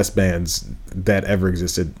one of the best bands that ever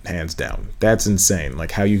existed, hands down. That's insane.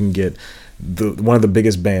 Like how you can get one of the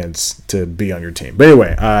biggest bands to be on your team. But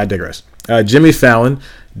anyway, I digress. Jimmy Fallon,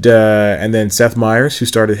 and then Seth Meyers, who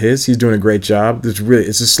started his. He's doing a great job.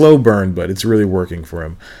 It's a slow burn, but it's really working for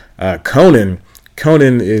him. Conan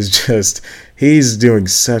is just, he's doing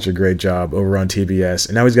such a great job over on TBS,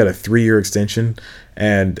 and now he's got a 3-year extension,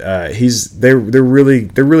 and they're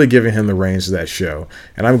really giving him the reins to that show,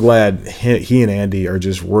 and I'm glad he and Andy are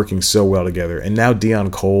just working so well together. And now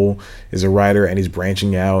Dion Cole is a writer, and he's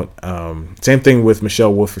branching out. Same thing with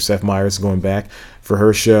Michelle Wolf for Seth Meyers, going back for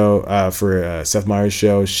her show, for Seth Meyers'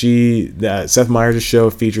 show. Seth Meyers'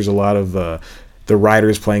 show features a lot of the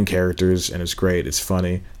writers playing characters, and it's great. It's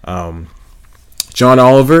funny. John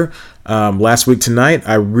Oliver, last week tonight,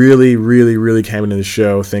 I really came into the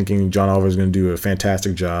show thinking John Oliver is going to do a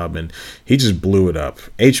fantastic job, and he just blew it up.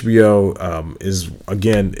 HBO is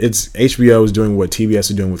doing what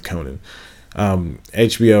TBS is doing with Conan.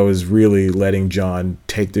 HBO is really letting John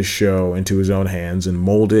take this show into his own hands and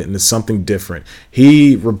mold it into something different.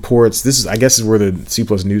 He reports, this is where the C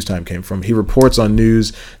Plus News Time came from. He reports on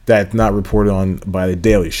news that's not reported on by the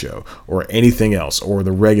Daily Show or anything else or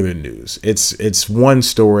the regular news. It's one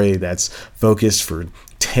story that's focused for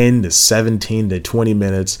 10 to 17 to 20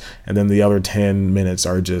 minutes, and then the other 10 minutes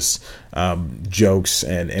are just jokes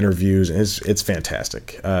and interviews, and it's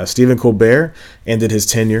fantastic. Stephen Colbert ended his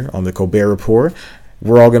tenure on the Colbert Report.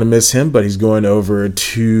 We're all going to miss him, but he's going over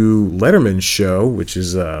to Letterman's show, which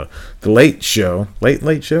is the Late Show with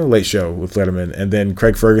Letterman, and then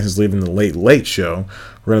Craig Ferguson's leaving the Late Show.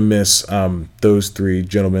 We're going to miss those 3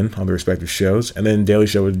 gentlemen on their respective shows, and then Daily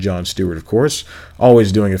Show with Jon Stewart, of course,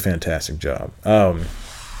 always doing a fantastic job.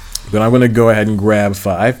 But I'm going to go ahead and grab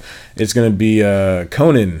 5. It's going to be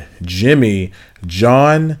Conan, Jimmy,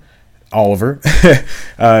 John Oliver,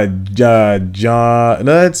 John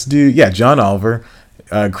Oliver,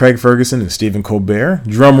 Craig Ferguson, and Stephen Colbert.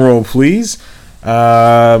 Drum roll, please.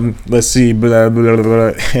 Let's see. And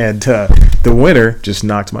the winner just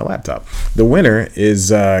knocked my laptop. The winner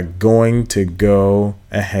is going to go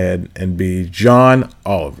ahead and be John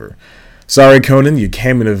Oliver. Sorry, Conan, you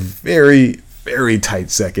came in a very, very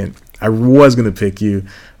tight second. I was going to pick you,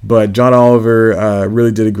 But John Oliver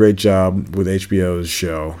really did a great job with HBO's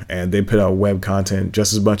show, and they put out web content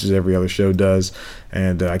just as much as every other show does.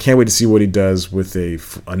 And I can't wait to see what he does with a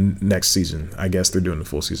next season. I guess they're doing the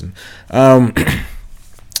full season.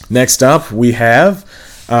 Next up, we have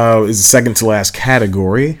is the second to last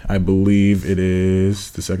category. I believe it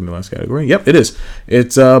is the second to last category. Yep, it is.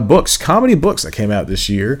 It's books, comedy books that came out this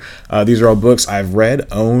year. These are all books I've read,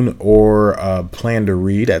 own, or plan to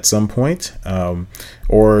read at some point.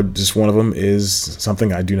 Or just one of them is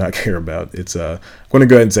something I do not care about. It's I'm going to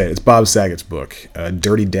go ahead and say it. It's Bob Saget's book,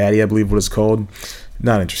 Dirty Daddy, I believe what it's called.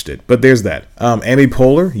 Not interested, but there's that. Amy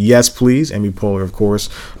Poehler, yes please. Amy Poehler, of course,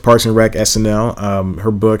 Parks and Rec, SNL.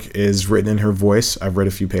 Her book is written in her voice. I've read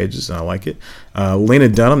a few pages and I like it. Lena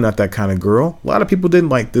Dunham, Not That Kind of Girl. A lot of people didn't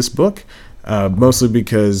like this book, mostly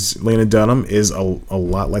because Lena Dunham is a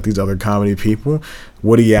lot like these other comedy people.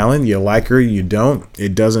 Woody Allen, you like her, you don't.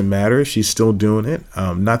 It doesn't matter. She's still doing it.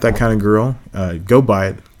 Not That Kind of Girl. Go buy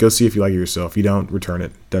it. Go see if you like it yourself. If you don't, return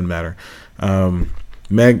it. Doesn't matter.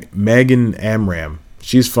 Megan Amram.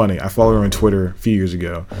 She's funny. I followed her on Twitter a few years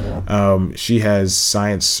ago. She has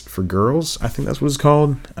Science for Girls. I think that's what it's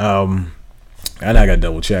called. And I got to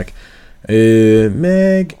double check.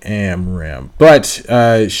 Meg Amram. But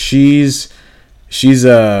she's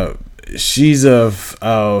a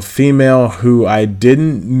female who I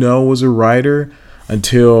didn't know was a writer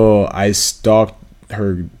until I stalked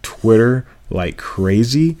her Twitter like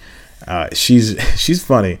crazy. She's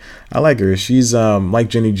funny. I like her. She's like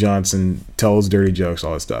Jenny Johnson, tells dirty jokes,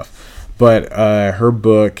 all that stuff. But her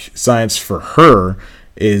book, Science for Her,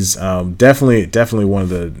 is definitely one of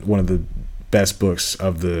the best books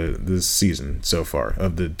of the season so far,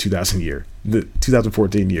 of the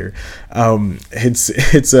 2014 year. It's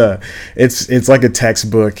like a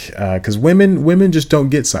textbook, because women just don't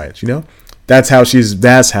get science, you know. That's how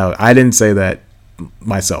I didn't say that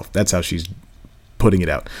myself. That's how she's putting it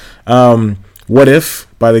out. What If,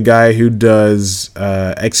 by the guy who does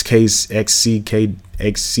XCKD,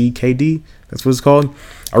 that's what it's called.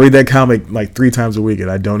 I read that comic like 3 times a week and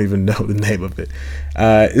I don't even know the name of it.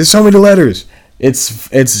 There's so many letters. It's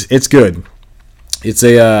good. It's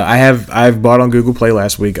I've bought on Google Play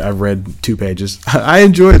last week. I've read 2 pages. I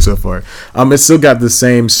enjoy it so far. It's still got the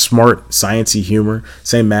same smart sciencey humor,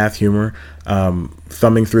 same math humor,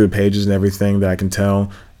 thumbing through the pages and everything that I can tell.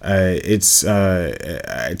 It's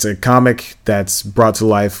a comic that's brought to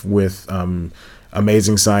life with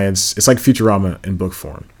amazing science. It's like Futurama in book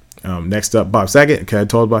form. Next up, Bob Saget. Okay, I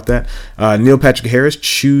told about that. Neil Patrick Harris,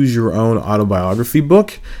 Choose Your Own Autobiography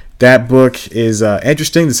book. That book is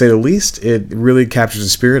interesting to say the least. It really captures the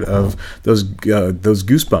spirit of those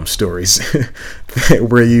Goosebumps stories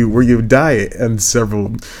where you die on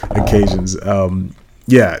several occasions.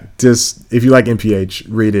 Yeah, just if you like NPH,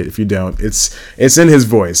 read it. If you don't, it's in his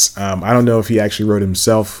voice. I don't know if he actually wrote it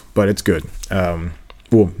himself, but it's good.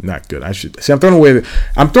 Well, not good. I should see. I'm throwing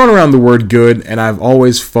around the word good, and I've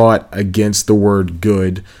always fought against the word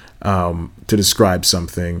good to describe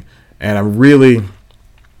something, and I'm really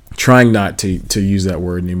trying not to use that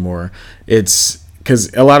word anymore. It's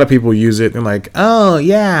because a lot of people use it and like, oh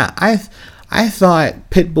yeah, I thought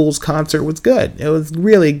Pitbull's concert was good. It was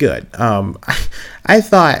really good. I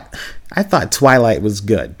thought Twilight was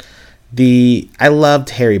good. I loved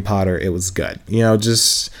Harry Potter. It was good. You know,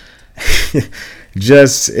 just it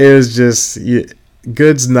was just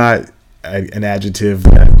good's not an adjective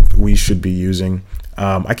that we should be using.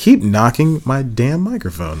 I keep knocking my damn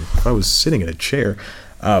microphone. If I was sitting in a chair,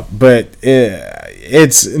 but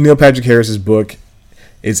it's Neil Patrick Harris's book.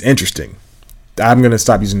 It's interesting. I'm gonna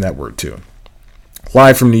stop using that word too.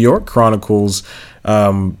 Live from New York chronicles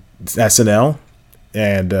SNL,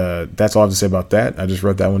 and that's all I have to say about that. I just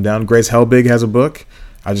wrote that one down. Grace Helbig has a book.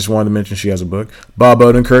 I just wanted to mention she has a book. Bob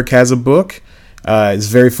Odenkirk has a book. It's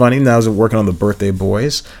very funny. Now he's working on The Birthday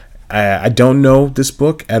Boys. I don't know this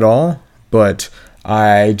book at all, but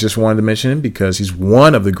I just wanted to mention him because he's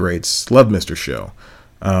one of the greats. Love Mr. Show.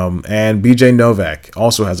 And BJ Novak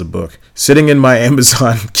also has a book sitting in my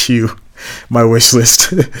Amazon queue, my wish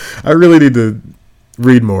list. I really need to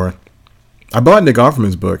read more. I bought Nick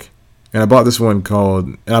Offerman's book, and I bought this one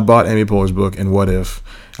and I bought Amy Poehler's book and What If.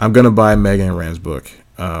 I'm gonna buy Megan Amram's book,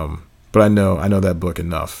 but I know that book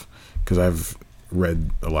enough because I've read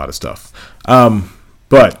a lot of stuff.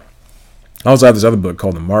 But I also have this other book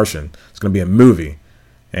called The Martian. It's gonna be a movie,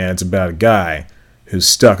 and it's about a guy who's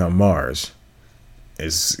stuck on Mars.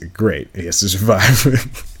 It's great. He has to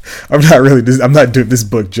survive. I'm not doing this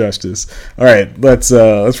book justice. All right, let's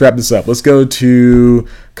wrap this up. Let's go to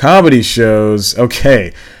comedy shows.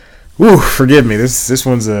 Okay. Woo, forgive me. This is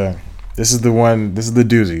the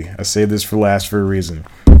doozy. I saved this for last for a reason.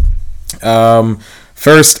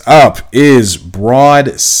 First up is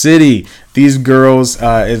Broad City. These girls,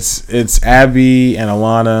 it's Abby and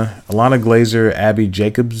Alana Glazer, Abby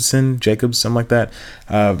Jacobs, something like that.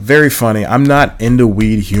 Very funny. I'm not into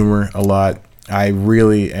weed humor a lot. I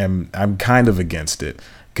really am. I'm kind of against it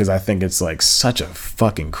because I think it's like such a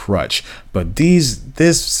fucking crutch. But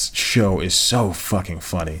this show is so fucking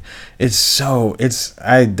funny. I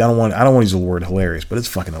don't want to use the word hilarious, but it's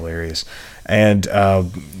fucking hilarious. And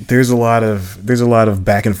there's a lot of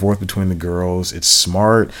back and forth between the girls. It's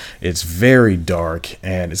smart. It's very dark,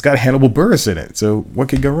 and it's got Hannibal Buress in it. So what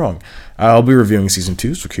could go wrong? I'll be reviewing season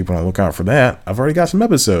 2, so keep on the lookout for that. I've already got some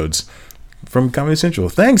episodes from Comedy Central.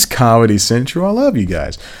 Thanks, Comedy Central. I love you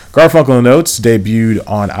guys. Garfunkel and Oates debuted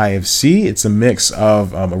on IFC. It's a mix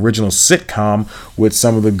of original sitcom with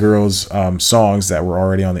some of the girls' songs that were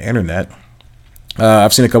already on the internet.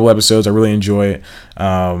 I've seen a couple episodes. I really enjoy it.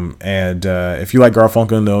 And if you like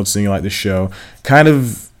Garfunkel and Oates, then you like the show. Kind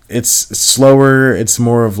of, it's slower. It's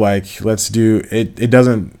more of like, let's do it. It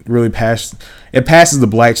doesn't really pass. It passes the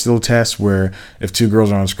Black-Still test, where if two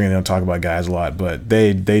girls are on screen, they don't talk about guys a lot, but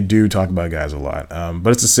they do talk about guys a lot.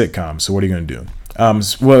 But it's a sitcom, so what are you going to do?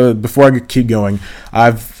 Well, before I keep going,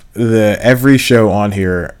 every show on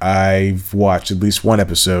here, I've watched at least one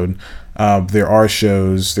episode. There are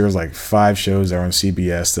shows. There's like 5 shows that are on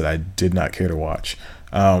CBS that I did not care to watch.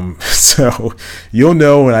 So you'll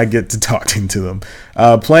know when I get to talking to them.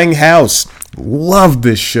 Playing House. Love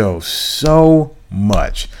this show so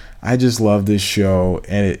much. I just love this show,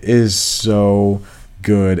 and it is so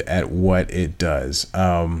good at what it does.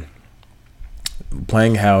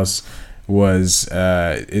 Playing House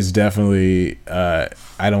is definitely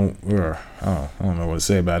I don't know what to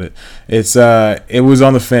say about it. It was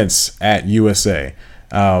on the fence at USA.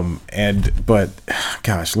 But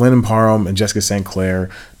gosh, Lennon Parham and Jessica St.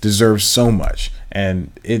 Clair deserve so much,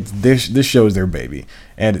 and this show is their baby,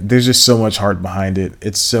 and there's just so much heart behind it.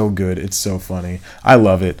 It's so good, it's so funny. I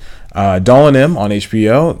love it. Doll and M on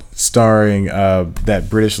HBO, starring that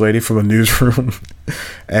British lady from the newsroom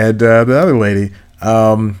and the other lady.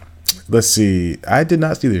 Let's see. I did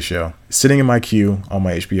not see this show. It's sitting in my queue on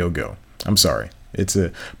my HBO Go. I'm sorry.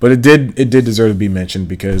 But it did deserve to be mentioned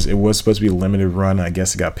because it was supposed to be a limited run. I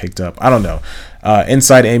guess it got picked up. I don't know.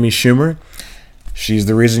 Inside Amy Schumer. She's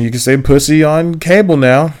the reason you can say pussy on cable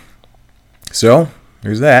now. So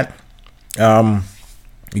there's that.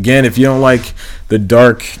 Again, if you don't like the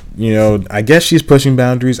dark, I guess she's pushing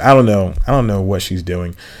boundaries. I don't know what she's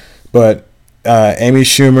doing, but Amy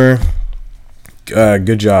Schumer.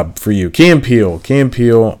 Good job for you. Key and Peele.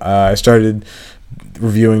 I started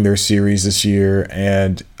reviewing their series this year,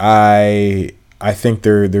 and I think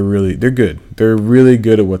they're good. They're really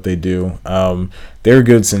good at what they do. They're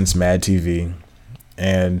good since Mad TV,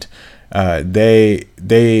 and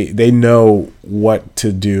they know what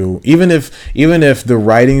to do. Even if the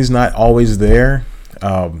writing's not always there.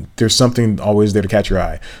 There's something always there to catch your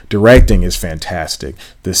eye. Directing is fantastic.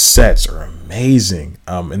 The sets are amazing.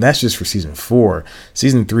 And that's just for season 4.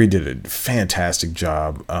 Season 3 did a fantastic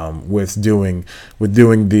job with doing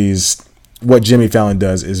these. What Jimmy Fallon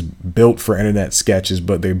does is built for internet sketches,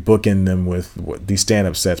 but they bookend them with these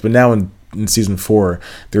stand-up sets. But now in season 4,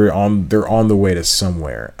 they're on the way to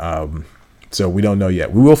somewhere. So we don't know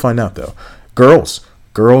yet. We will find out though.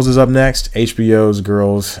 Girls is up next. HBO's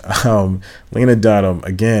Girls. Lena Dunham.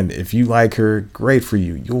 Again, if you like her, great for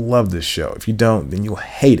you. You'll love this show. If you don't, then you'll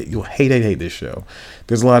hate it. You'll hate this show.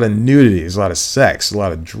 There's a lot of nudity. There's a lot of sex. A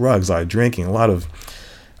lot of drugs. A lot of drinking. A lot of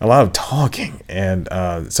talking. And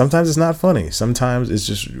sometimes it's not funny. Sometimes it's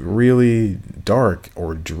just really dark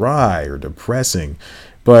or dry or depressing.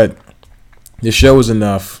 But the show is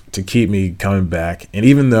enough to keep me coming back. And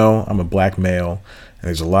even though I'm a black male and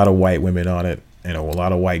there's a lot of white women on it, a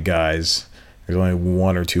lot of white guys, there's only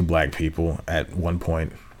 1 or 2 black people at one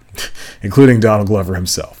point, including Donald Glover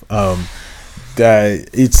himself.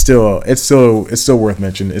 It's still worth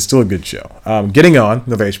mentioning. It's still a good show. Getting On,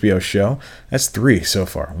 another HBO show. That's 3 so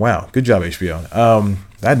far. Wow, good job, HBO.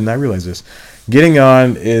 I did not realize this. Getting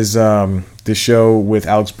On is the show with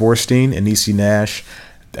Alex Borstein and Niecy Nash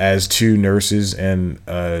as 2 nurses in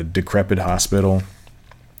a decrepit hospital.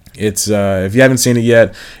 It's if you haven't seen it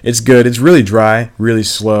yet, it's good. It's really dry, really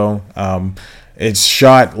slow. It's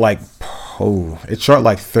shot like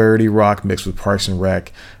 30 Rock mixed with Parks and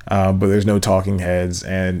Rec, but there's no talking heads,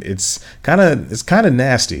 and it's kind of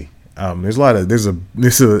nasty. There's an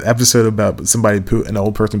episode about an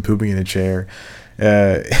old person pooping in a chair.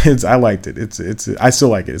 I liked it. I still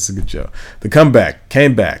like it. It's a good show. The Comeback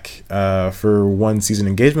came back for 1 season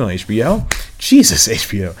engagement on HBO. Jesus,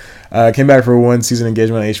 HBO. Came back for 1 season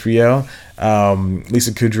engagement on HBO.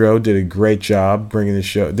 Lisa Kudrow did a great job bringing this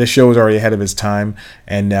show. This show was already ahead of its time,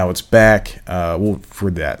 and now it's back. For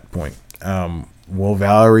that point, will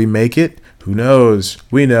Valerie make it? Who knows?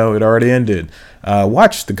 We know it already ended.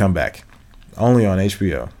 Watch The Comeback, only on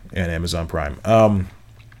HBO and Amazon Prime.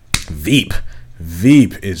 Veep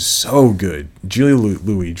is so good. Julia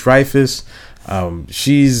Louis-Dreyfus.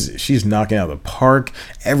 She's knocking out of the park.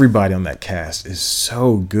 Everybody on that cast is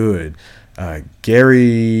so good.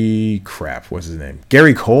 Gary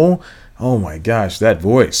Cole. Oh my gosh, that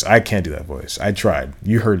voice. I can't do that voice. I tried.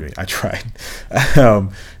 You heard me. I tried.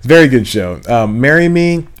 Very good show. Marry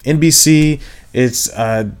Me, NBC. It's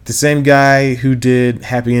the same guy who did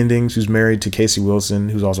Happy Endings, who's married to Casey Wilson,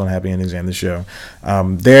 who's also on Happy Endings and the show.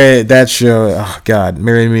 That show, oh God,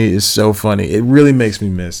 Marry Me is so funny. It really makes me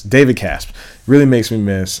miss David Casp. Really makes me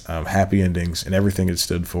miss Happy Endings and everything it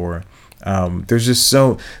stood for.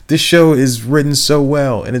 This show is written so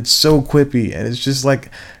well, and it's so quippy, and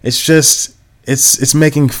it's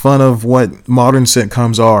making fun of what modern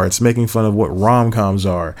sitcoms are. It's making fun of what rom-coms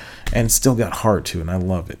are, and it's still got heart to it, and I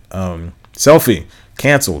love it. Selfie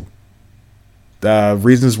canceled.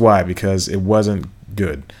 Reasons why: because it wasn't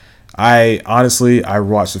good. I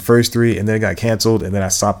watched the first 3, and then it got canceled, and then I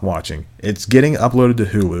stopped watching. It's getting uploaded to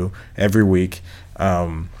Hulu every week. I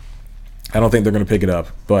don't think they're going to pick it up,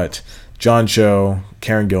 but John Cho,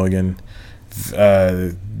 Karen Gilligan,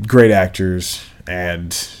 great actors,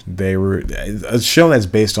 and they were a show that's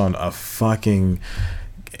based on a fucking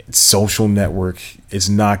social network.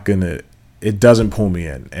 It doesn't pull me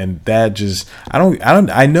in, and that just I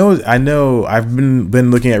know I've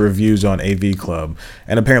been looking at reviews on AV Club,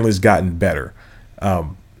 and apparently it's gotten better.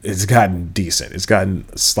 It's gotten decent. It's gotten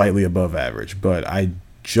slightly above average, but I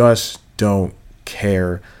just don't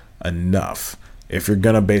care enough. If you're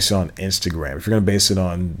gonna base it on Instagram, if you're gonna base it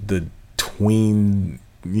on the tween,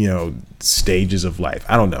 stages of life,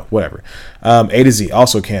 I don't know, whatever. A to Z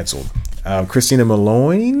also canceled. Christina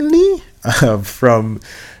Maloney from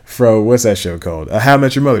what's that show called? How I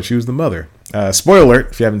Met Your Mother. She was the mother. Spoiler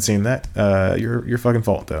alert if you haven't seen that. Your fucking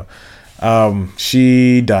fault though.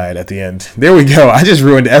 She died at the end. There we go. I just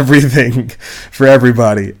ruined everything for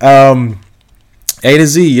everybody. A to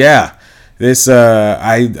Z, yeah. This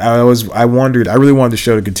I wondered. I really wanted the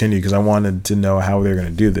show to continue because I wanted to know how they were going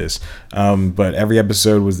to do this. But every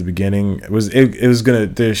episode was the beginning.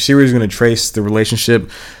 The series was gonna trace the relationship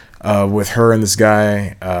with her and this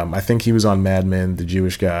guy. I think he was on Mad Men, the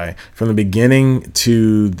Jewish guy, from the beginning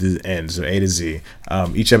to the end. So A to Z.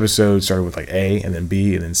 Each episode started with like A and then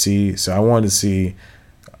B and then C. So I wanted to see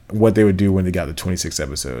what they would do when they got the 26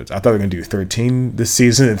 episodes. I thought they were going to do 13 this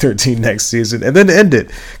season and 13 next season and then end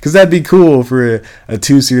it, because that'd be cool for a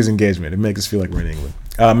 2-series engagement. It'd make us feel like we're in England.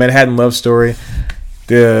 Manhattan Love Story.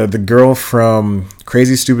 The girl from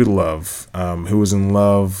Crazy Stupid Love, who was in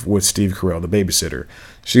love with Steve Carell, the babysitter.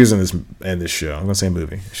 She was in this show. I'm going to say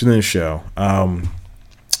movie. She was in this show.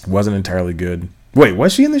 Wasn't entirely good. Wait,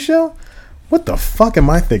 was she in the show? What the fuck am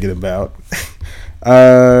I thinking about?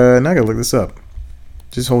 Now I got to look this up.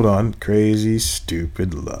 Just hold on. Crazy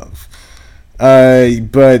Stupid Love.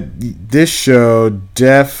 But this show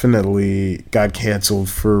definitely got canceled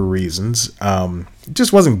for reasons. It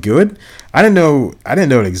just wasn't good. I didn't know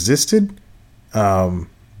it existed. But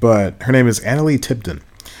her name is Annalie Tipton.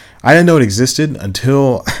 I didn't know it existed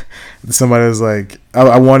until somebody was like,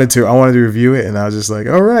 I wanted to review it, and I was just like,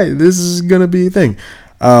 all right, this is gonna be a thing.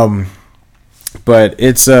 But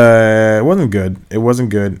it wasn't good. It wasn't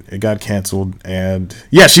good. It got canceled, and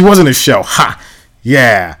yeah, she was in a show. Ha!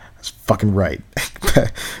 Yeah, that's fucking right.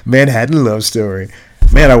 Manhattan Love Story.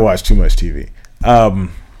 Man, I watched too much TV.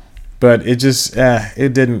 But it just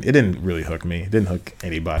it didn't really hook me. It didn't hook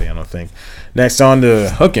anybody, I don't think. Next on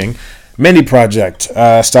to hooking. Mindy Project.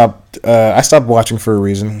 I stopped watching for a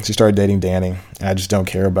reason. She started dating Danny. I just don't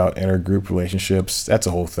care about intergroup relationships. That's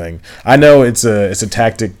a whole thing. I know it's a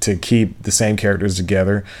tactic to keep the same characters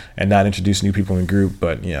together and not introduce new people in the group,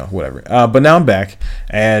 but whatever. But now I'm back,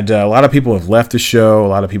 and a lot of people have left the show. A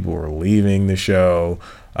lot of people were leaving the show.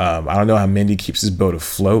 I don't know how Mindy keeps this boat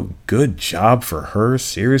afloat. Good job for her.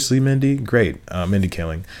 Seriously, Mindy. Great. Mindy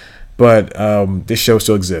Kaling. But this show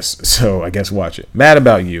still exists, so I guess watch it. Mad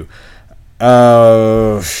About You.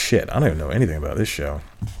 Shit, I don't even know anything about this show.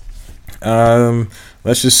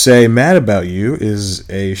 Let's just say Mad About You is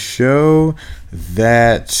a show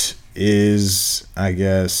that is, I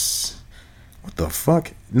guess, what the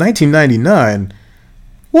fuck? 1999?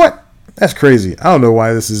 What? That's crazy. I don't know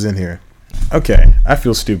why this is in here. Okay, I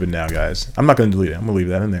feel stupid now, guys. I'm not going to delete it. I'm going to leave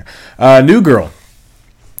that in there. New Girl.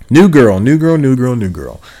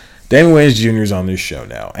 Damon Wayans Jr. is on this show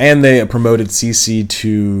now, and they promoted CC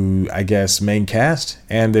to, I guess, main cast,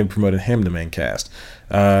 and they promoted him to main cast.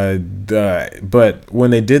 But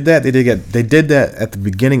when they did that, they did that at the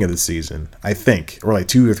beginning of the season, I think, or like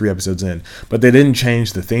 2 or 3 episodes in. But they didn't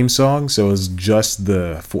change the theme song, so it was just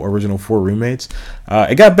the original 4 roommates.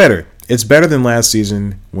 It got better. It's better than last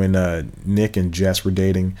season when Nick and Jess were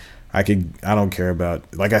dating. I don't care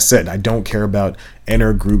about, like I said, I don't care about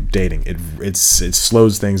inter-group dating. It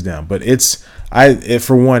slows things down, but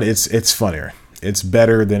for one, it's funnier. It's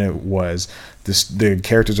better than it was. The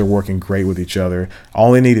characters are working great with each other.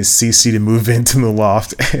 All they need is CC to move into the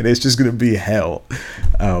loft, and it's just gonna be hell.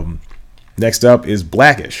 Next up is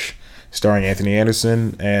Blackish, starring Anthony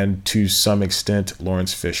Anderson and to some extent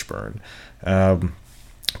Lawrence Fishburne.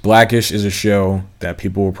 Blackish is a show that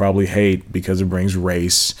people will probably hate because it brings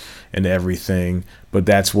race and everything, but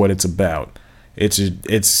that's what it's about. It's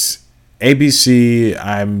ABC.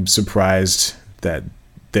 I'm surprised that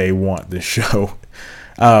they want this show,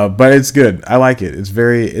 but it's good. I like it.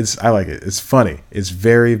 I like it. It's funny. It's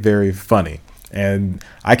very, very funny, and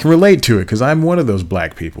I can relate to it because I'm one of those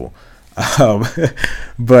black people.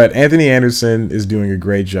 But Anthony Anderson is doing a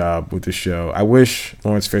great job with the show. I wish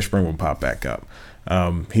Lawrence Fishburne would pop back up.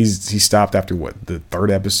 He stopped after the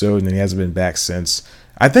 3rd episode, and then he hasn't been back since.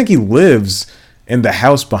 I think he lives in the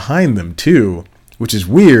house behind them too, which is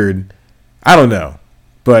weird. I don't know,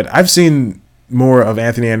 but I've seen more of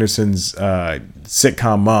Anthony Anderson's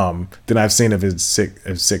sitcom mom than I've seen of his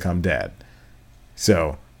sitcom dad.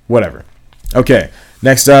 So whatever. Okay,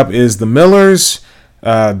 next up is The Millers.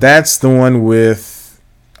 That's the one with,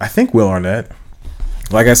 I think, Will Arnett.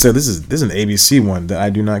 Like I said, this is an ABC one that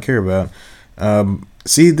I do not care about.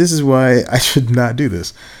 See, this is why I should not do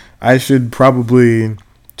this. I should probably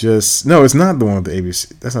no, it's not the one with the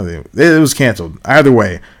ABC. That's not it was canceled. Either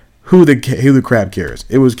way, who the crap cares?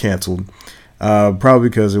 It was canceled. Probably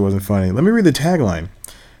because it wasn't funny. Let me read the tagline.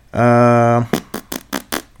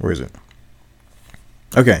 Where is it?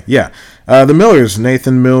 Okay, yeah. The Millers,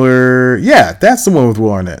 Nathan Miller. Yeah, that's the one with Will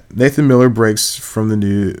Arnett. Nathan Miller breaks from the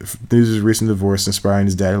news of his recent divorce, inspiring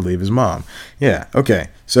his dad to leave his mom. Yeah, okay.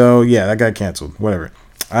 So, yeah, that got canceled. Whatever.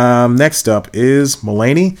 Next up is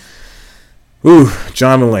Mulaney. Ooh,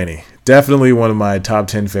 John Mulaney. Definitely one of my top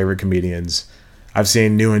 10 favorite comedians. I've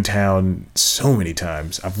seen New in Town so many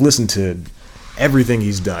times. I've listened to everything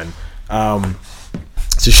he's done.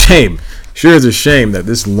 It's a shame. Sure, it's a shame that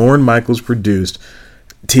this Lorne Michaels produced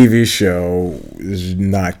TV show is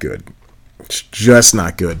not good. It's just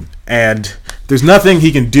not good. And there's nothing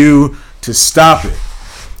he can do to stop it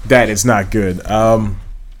that it's not good.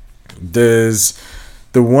 There's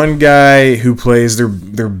the one guy who plays their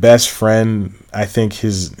best friend. I think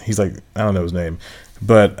he's like, I don't know his name,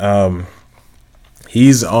 but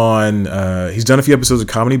he's on he's done a few episodes of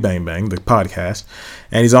Comedy Bang Bang, the podcast,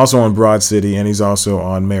 and he's also on Broad City, and he's also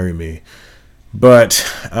on Marry Me. But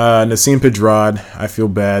Nasim Pedrad, I feel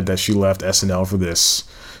bad that she left SNL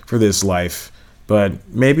for this life, but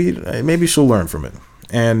maybe she'll learn from it.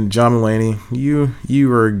 And John Mulaney,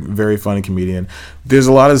 you are a very funny comedian. There's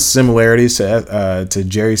a lot of similarities to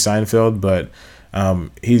Jerry Seinfeld, but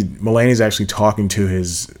Mulaney's actually talking to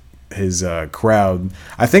his crowd.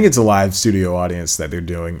 I think it's a live studio audience that they're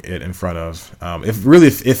doing it in front of.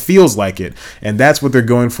 It feels like it, and that's what they're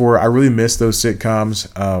going for. I really miss those sitcoms.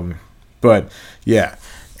 But yeah.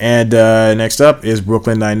 And next up is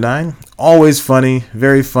Brooklyn Nine-Nine. Always funny,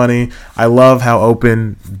 very funny. I love how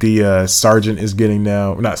open the sergeant is getting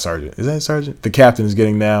now. Not sergeant. Is that sergeant? The captain is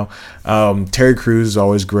getting now. Terry Crews is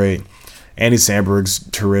always great. Andy Samberg's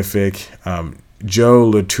terrific.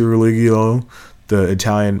 Joe Laturligio,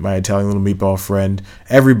 my Italian little meatball friend.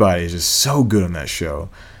 Everybody is just so good on that show.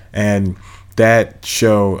 And that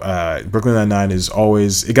show, Brooklyn Nine-Nine,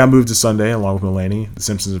 it got moved to Sunday along with Mulaney, The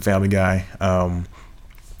Simpsons and Family Guy.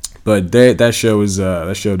 But that show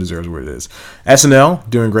deserves what it is. SNL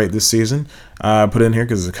doing great this season. I put it in here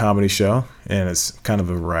because it's a comedy show and it's kind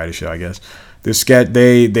of a variety show, I guess.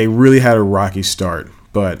 They really had a rocky start,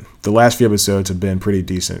 but the last few episodes have been pretty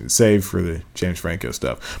decent, save for the James Franco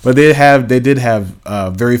stuff. But they did have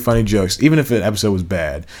very funny jokes. Even if an episode was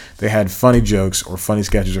bad, they had funny jokes or funny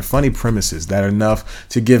sketches or funny premises that are enough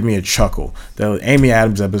to give me a chuckle. The Amy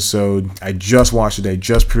Adams episode, I just watched today,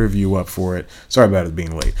 just put a review up for it. Sorry about it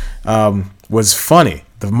being late. Was funny.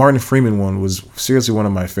 The Martin Freeman one was seriously one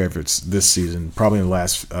of my favorites this season, probably in the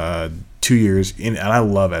last 2 years. And I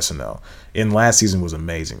love SNL. And last season was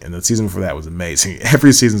amazing, and the season before that was amazing.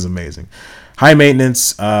 Every season's amazing. High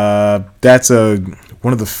Maintenance, that's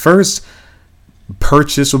one of the first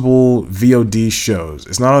purchasable VOD shows.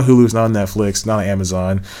 It's not on Hulu, it's not on Netflix, not on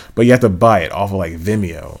Amazon, but you have to buy it off of like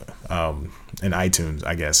Vimeo. and iTunes,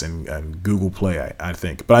 I guess, and Google Play, I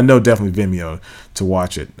think. But I know definitely Vimeo to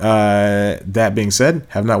watch it. That being said,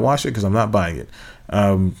 have not watched it because I'm not buying it,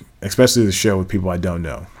 especially the show with people I don't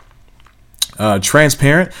know.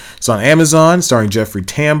 Transparent. It's on Amazon, starring Jeffrey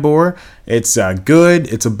Tambor. It's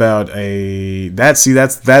good. It's about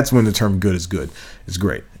that's when the term good is good. It's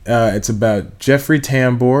great. It's about Jeffrey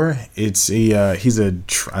Tambor. He's a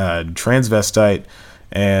transvestite,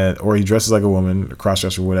 or he dresses like a woman, a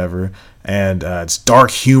crossdresser, whatever. And it's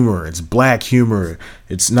dark humor. It's black humor.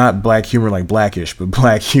 It's not black humor like Blackish, but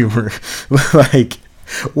black humor like.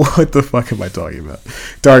 What the fuck am I talking about?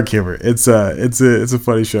 Dark humor. It's a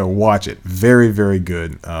funny show. Watch it. Very, very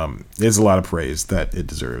good. There's a lot of praise that it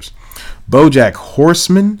deserves. BoJack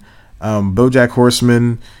Horseman. BoJack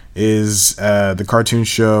Horseman is the cartoon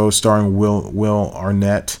show starring Will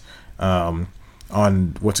Arnett on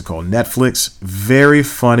what's it called? Netflix. Very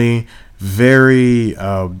funny. Very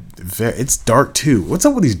it's dark too. What's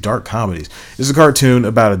up with these dark comedies? It's a cartoon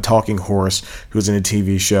about a talking horse who's in a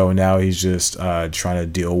TV show, and now he's just trying to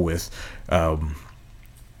deal with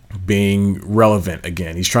being relevant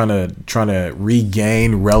again. He's trying to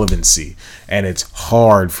regain relevancy, and it's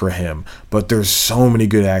hard for him. But there's so many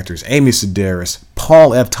good actors. Amy Sedaris,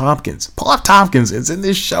 Paul F. Tompkins. Paul F. Tompkins is in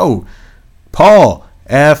this show. Paul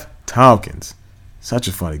F. Tompkins, such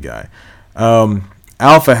a funny guy.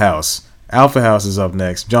 Alpha House. Alpha House is up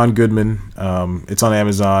next. John Goodman. It's on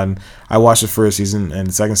Amazon. I watched the first season, and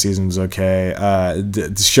the second season was okay.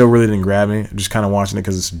 The show really didn't grab me. I'm just kind of watching it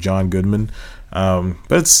because it's John Goodman.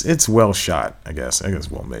 But it's well shot, I guess. I guess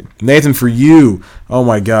well made. Nathan For You. Oh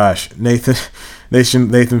my gosh,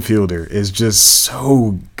 Nathan Fielder is just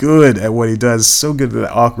so good at what he does. So good at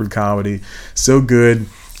awkward comedy. So good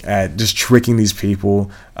at just tricking these people,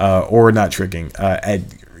 or not tricking. At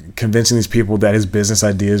convincing these people that his business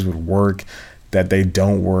ideas would work, that they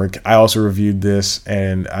don't work. I also reviewed this,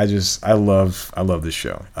 and I love this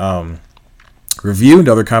show. Review,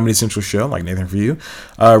 another Comedy Central show like Nathan For You.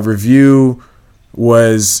 Review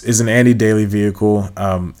is an Andy Daly vehicle.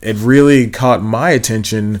 It really caught my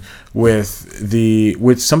attention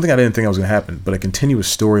with something I didn't think was going to happen, but a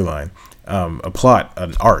continuous storyline. A plot,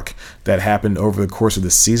 an arc that happened over the course of the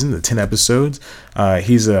season, the 10 episodes.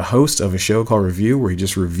 He's a host of a show called Review, where he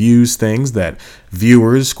just reviews things that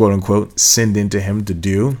viewers, quote unquote, send into him to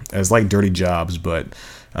do. It's like Dirty Jobs, but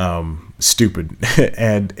stupid.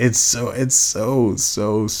 And it's so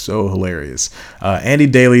hilarious. Andy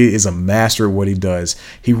Daly is a master at what he does.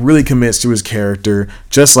 He really commits to his character,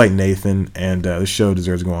 just like Nathan, and the show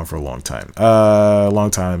deserves to go on for a long time.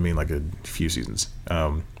 I mean like a few seasons.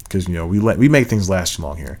 Because we make things last too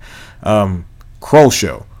long here. Kroll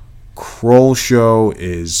Show. Kroll Show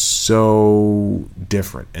is so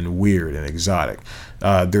different and weird and exotic.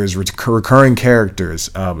 There's recurring characters.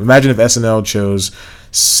 Imagine if SNL chose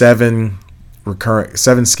seven recurring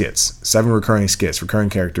skits, recurring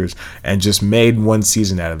characters, and just made one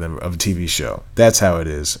season out of them of a TV show. That's how it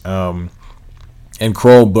is. And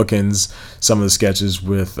Kroll bookends some of the sketches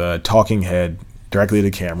with talking head directly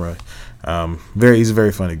to camera. He's a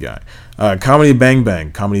very funny guy. Comedy Bang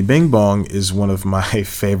Bang. Comedy Bing Bong is one of my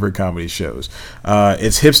favorite comedy shows.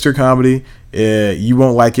 It's hipster comedy. You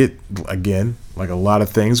won't like it, again, like a lot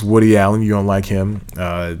of things. Woody Allen, you don't like him.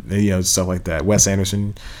 Stuff like that. Wes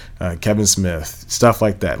Anderson, Kevin Smith, stuff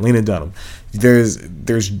like that. Lena Dunham.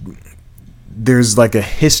 There's like a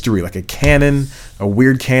history, like a canon, a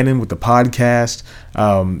weird canon with the podcast.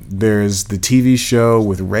 There's the TV show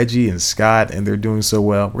with Reggie and Scott, and they're doing so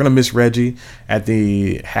well. We're going to miss Reggie at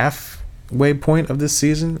the halfway point of this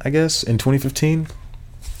season, I guess, in 2015,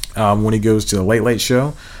 when he goes to the Late Late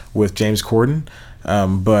Show with James Corden.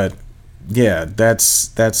 But yeah,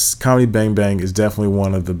 that's Comedy Bang Bang is definitely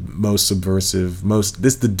one of the most subversive,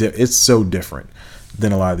 it's so different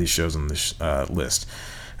than a lot of these shows on this list.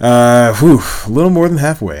 A little more than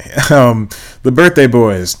halfway. The Birthday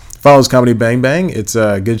Boys follows Comedy Bang Bang. It's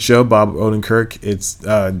a good show. Bob Odenkirk. It's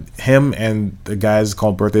him and the guys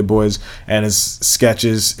called Birthday Boys, and his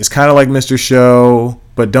sketches. It's kind of like Mr. Show,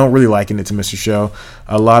 but don't really liken it to Mr. Show.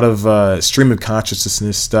 A lot of stream of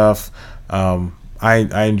consciousness stuff.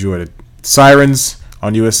 I enjoyed it. Sirens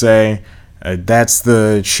on USA. That's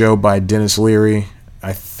the show by Dennis Leary,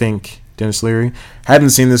 I think. Dennis Leary.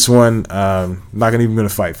 Hadn't seen this one. Not even gonna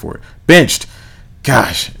fight for it. Benched.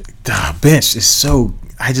 Gosh, Benched is so.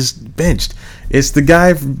 I just benched. It's the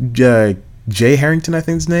guy, Jay Harrington, I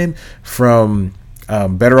think his name, from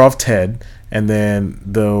Better Off Ted, and then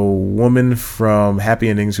the woman from Happy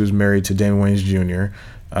Endings who's married to Damon Wayans Jr.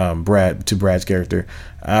 Brad's character.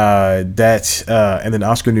 And then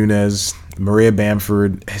Oscar Nunez, Maria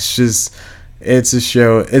Bamford. It's a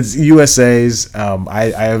show. It's USA's.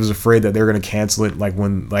 I was afraid that they were going to cancel it, like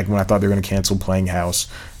when I thought they were going to cancel Playing House.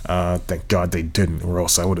 Thank God they didn't, or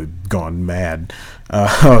else I would have gone mad.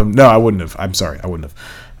 No, I wouldn't have. I'm sorry, I wouldn't have.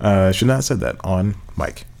 I should not have said that on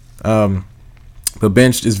mic. But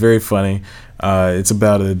Benched is very funny. It's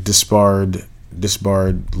about a disbarred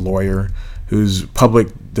lawyer who's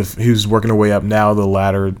working her way up. Now the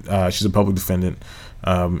latter, she's a public defendant.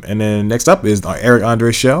 And then next up is the Eric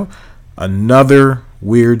Andre show. Another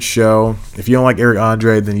weird show. If you don't like Eric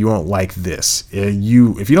Andre, then you won't like this.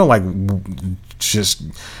 If you don't like just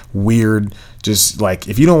weird, just like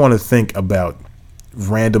if you don't want to think about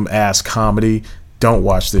random ass comedy, don't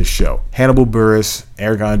watch this show. Hannibal Buress,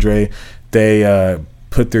 Eric Andre, they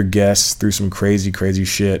put their guests through some crazy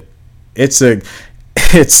shit. It's a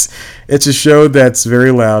show that's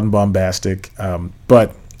very loud and bombastic,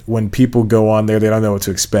 but when people go on there, they don't know what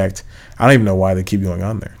to expect. I don't even know why they keep going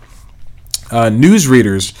on there.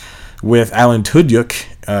 Newsreaders with Alan Tudyk,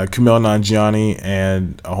 Kumail Nanjiani,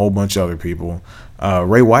 and a whole bunch of other people.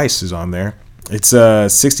 Ray Weiss is on there. It's a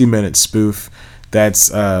 60-minute spoof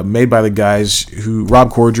that's made by the guys who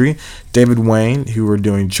Rob Corddry, David Wayne, who were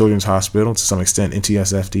doing Children's Hospital to some extent,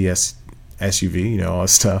 NTSF, SUV, all that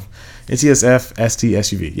stuff. NTSF,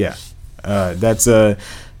 SUV, yeah.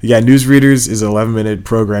 Newsreaders is an 11-minute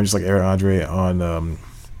program, just like Eric Andre on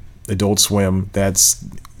Adult Swim. That's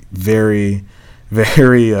very,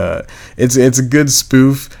 very. It's a good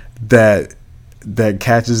spoof that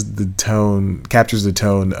captures the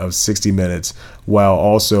tone of 60 Minutes while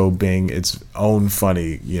also being its own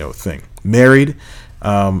funny thing. Married,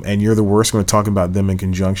 and You're the Worst. I'm going to talk about them in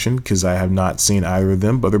conjunction because I have not seen either of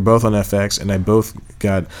them, but they're both on FX and they both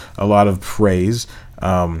got a lot of praise.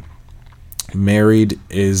 Married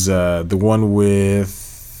is the one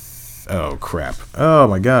with oh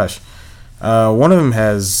my gosh, one of them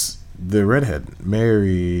has the redhead.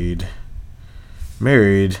 Married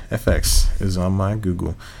FX is on my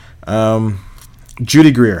Google.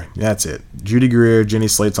 Judy Greer, that's it. Judy Greer, Jenny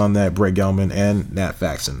Slate's on that, Brett Gelman, and Nat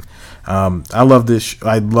Faxon. I love this.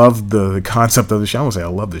 I love the concept of the show. I won't say I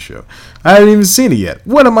love the show. I haven't even seen it yet.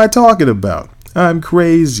 What am I talking about? I'm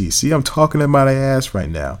crazy. See, I'm talking about my ass right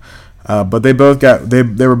now. But they both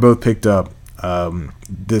they were both picked up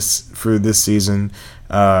for this season.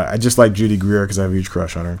 I just like Judy Greer because I have a huge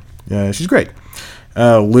crush on her. Yeah, she's great.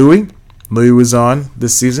 Louis was on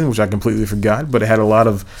this season, which I completely forgot, but it had a lot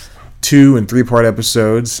of 2- and 3-part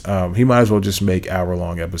episodes. He might as well just make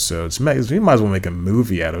hour-long episodes. He might as well make a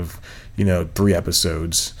movie out of 3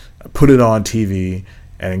 episodes, put it on TV,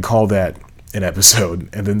 and call that an episode,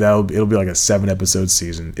 and then it'll be like a 7-episode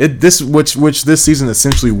season. Which this season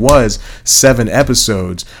essentially was 7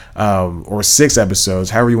 episodes, or 6 episodes,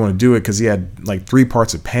 however you want to do it, because he had like 3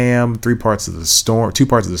 parts of Pam, 2 parts of the Storm. He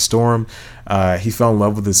fell in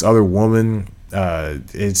love with this other woman.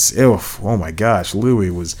 Oh my gosh,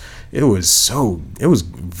 Louis was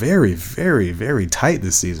very, very, very tight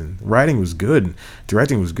this season. Writing was good,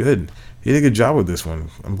 directing was good. He did a good job with this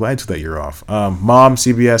one. I'm glad to that you're off. Mom,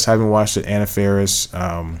 CBS, haven't watched it. Anna Faris,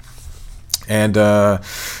 and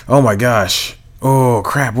oh my gosh, oh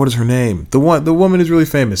crap, what is her name? The woman is really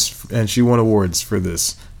famous, and she won awards for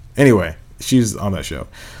this. Anyway, she's on that show.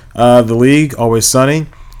 The League, Always Sunny.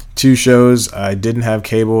 2 shows. I didn't have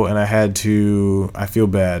cable, and I had to. I feel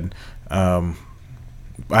bad. I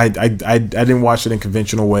didn't watch it in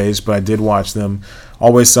conventional ways, but I did watch them.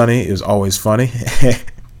 Always Sunny is always funny.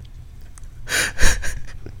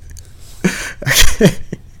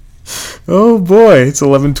 Oh boy, it's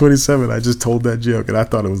 11:27. I just told that joke, and I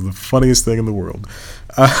thought it was the funniest thing in the world.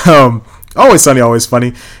 Always Sunny, always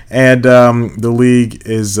funny, and the League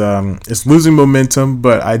is it's losing momentum,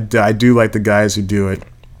 but I do like the guys who do it.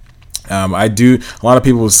 I do. A lot of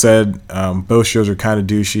people have said both shows are kind of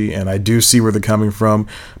douchey, and I do see where they're coming from.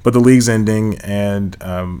 But the League's ending, and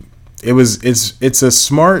it's a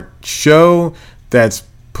smart show that's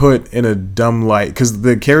put in a dumb light because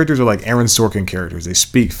the characters are like Aaron Sorkin characters. They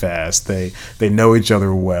speak fast. They know each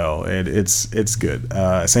other well, and it's good.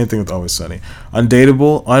 Same thing with Always Sunny.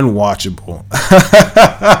 Undateable, unwatchable.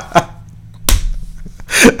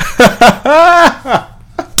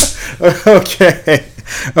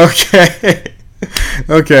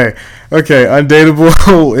 Okay.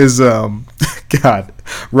 Undateable is God,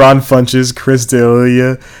 Ron Funches, Chris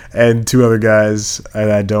D'Elia, and 2 other guys, and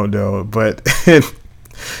I don't know, but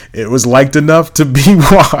it was liked enough to be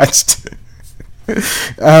watched.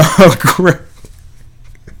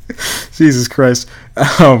 Jesus Christ.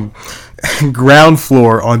 Ground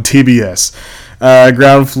Floor on TBS.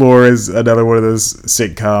 Ground Floor is another one of those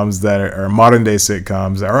sitcoms that are modern day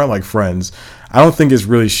sitcoms that aren't like Friends. I don't think it's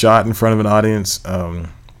really shot in front of an audience.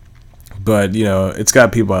 But it's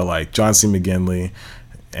got people I like: John C. McGinley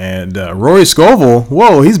and Rory Scovel.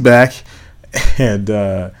 Whoa, he's back. And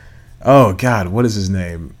oh God, what is his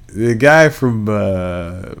name? The guy from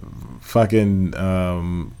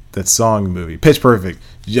that song movie, Pitch Perfect.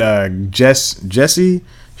 Jesse.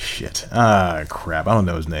 Shit. Crap. I don't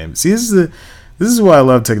know his name. See, this is why I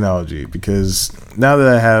love technology, because now that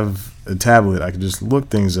I have a tablet, I can just look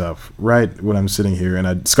things up right when I'm sitting here. And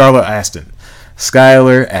Skylar Astin. I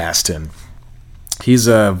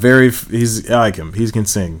like him. He can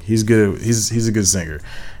sing. He's good. He's a good singer.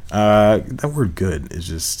 That word "good" is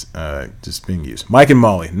just being used. Mike and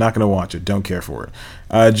Molly, not gonna watch it. Don't care for it.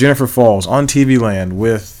 Jennifer Falls on TV Land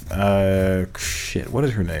with what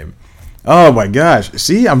is her name? Oh my gosh!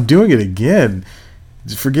 See, I'm doing it again.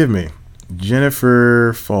 Forgive me,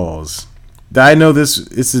 Jennifer Falls. I know this.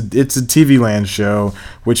 It's a TV Land show,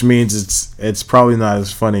 which means it's probably not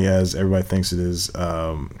as funny as everybody thinks it is.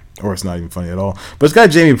 Or it's not even funny at all. But it's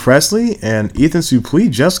got Jamie Presley and Ethan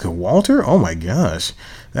Suplee, Jessica Walter. Oh my gosh,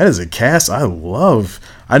 that is a cast I love.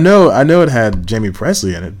 I know it had Jamie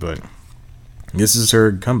Presley in it, but this is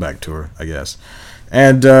her comeback tour, I guess.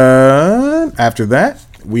 And after that,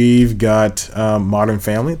 we've got Modern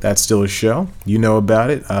Family. That's still a show. You know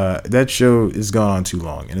about it. That show has gone on too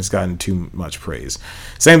long, and it's gotten too much praise.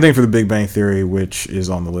 Same thing for The Big Bang Theory, which is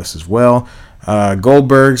on the list as well.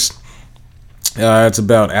 Goldbergs. It's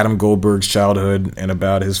about Adam Goldberg's childhood and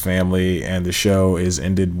about his family, and the show is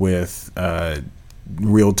ended with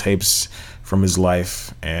real tapes from his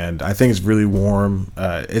life, and I think it's really warm.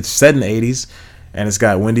 It's set in the 80s, and it's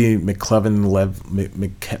got Wendy McClendon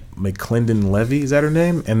Levy, is that her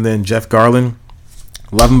name? And then Jeff Garlin.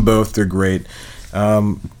 Love them both. They're great.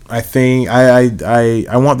 I think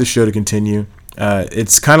I want the show to continue.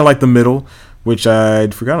 It's kind of like The Middle, which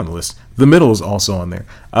I'd forgot on the list. The Middle is also on there.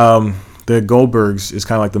 The Goldbergs is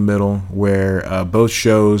kind of like The Middle, where both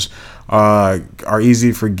shows are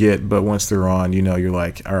easy to forget, but once they're on, you're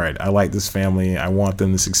like, all right, I like this family. I want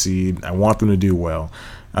them to succeed. I want them to do well.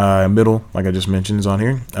 Middle, like I just mentioned, is on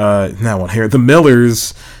here. Now on here, The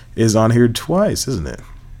Millers is on here twice, isn't it?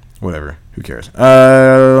 Whatever, who cares?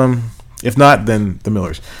 If not, then The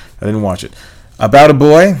Millers. I didn't watch it. About a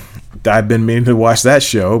Boy. I've been meaning to watch that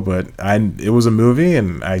show, but it was a movie,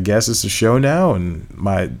 and I guess it's a show now. And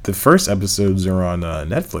the first episodes are on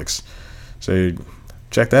Netflix, so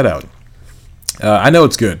check that out. I know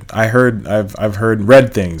it's good. I've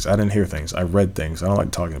read things. I didn't hear things. I read things. I don't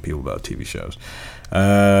like talking to people about TV shows.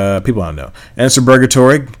 People I don't know. And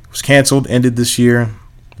Suburgatory was canceled, ended this year.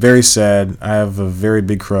 Very sad. I have a very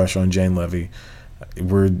big crush on Jane Levy.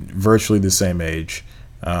 We're virtually the same age.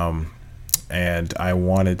 And I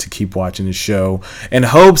wanted to keep watching the show in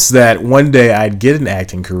hopes that one day I'd get an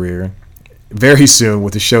acting career very soon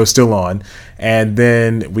with the show still on, and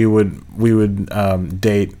then we would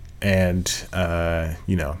date and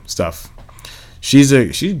stuff. She's a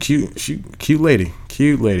cute lady,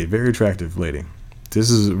 very attractive lady. This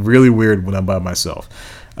is really weird when I'm by myself.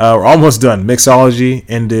 We're almost done. Mixology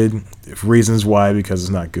ended. Reasons why: because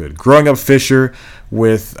it's not good. Growing Up Fisher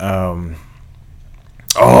with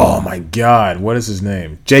oh my God, what is his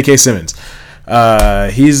name? J.K. Simmons.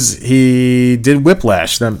 He did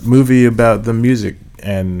Whiplash, that movie about the music,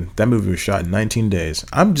 and that movie was shot in 19 days.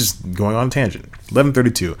 I'm just going on a tangent.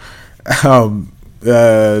 11:32.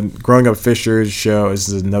 Growing Up Fisher's show is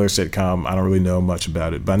another sitcom. I don't really know much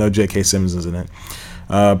about it, but I know J.K. Simmons is in it.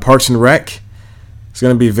 Parks and Rec. It's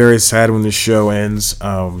going to be very sad when this show ends.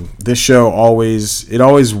 This show always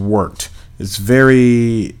worked. It's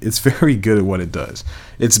very good at what it does.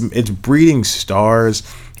 It's breeding stars.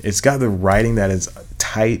 It's got the writing that is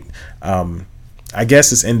tight. I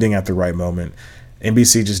guess it's ending at the right moment.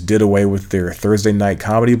 NBC just did away with their Thursday night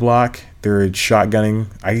comedy block. They're shotgunning.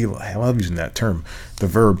 I love using that term, the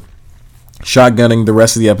verb. Shotgunning the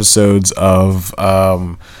rest of the episodes of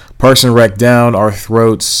Parks and Rec down our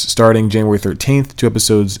throats starting January 13th. 2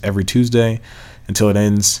 episodes every Tuesday until it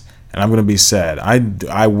ends. And I'm going to be sad.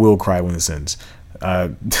 I will cry when this ends.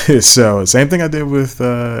 So same thing I did with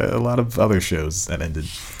a lot of other shows that ended.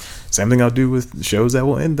 Same thing I'll do with shows that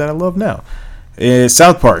will end that I love now.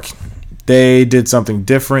 South Park. They did something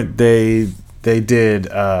different. They did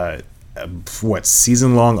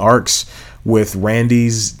season-long arcs with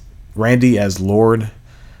Randy as Lord.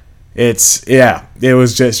 It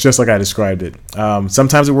was just like I described it.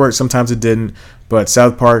 Sometimes it worked, sometimes it didn't. But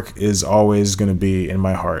South Park is always going to be in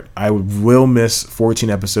my heart. I will miss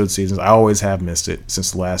 14-episode seasons. I always have missed it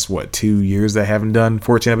since the last, 2 years they haven't done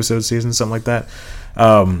 14-episode seasons, something like that.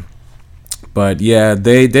 But yeah,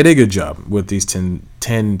 they did a good job with these 10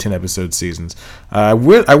 episode seasons. I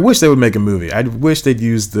wish they would make a movie. I wish they'd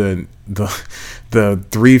use the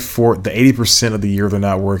 80% of the year they're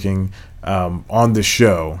not working on the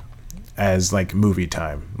show as like movie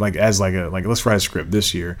time, like let's write a script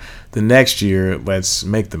this year, the next year let's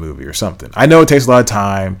make the movie or something. I know it takes a lot of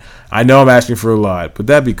time, I know I'm asking for a lot, but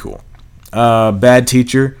that'd be cool. Bad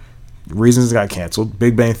Teacher, reasons it got canceled.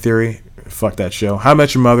 Big Bang Theory, fuck that show. How I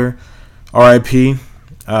Met Your Mother, R.I.P.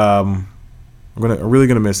 I'm really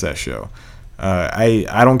gonna miss that show.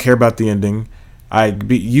 I don't care about the ending.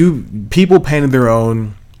 People painted their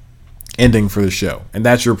own ending for the show, and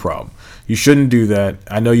that's your problem. You shouldn't do that.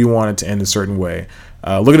 I know you want it to end a certain way.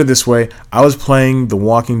 Look at it this way. I was playing The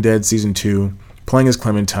Walking Dead Season 2, playing as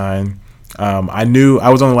Clementine. I knew I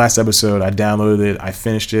was on the last episode. I downloaded it. I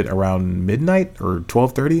finished it around midnight or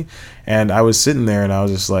 12:30, and I was sitting there and I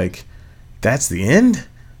was just like, that's the end?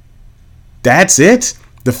 That's it?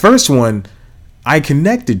 The first one I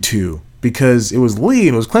connected to because it was Lee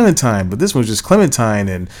and it was Clementine, but this one was just Clementine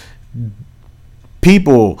and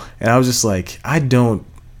people, and I was just like, I don't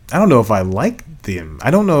know if I like them.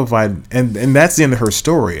 I don't know if and that's the end of her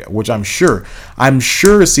story, which I'm sure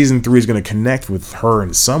season 3 is going to connect with her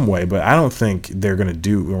in some way, but I don't think they're going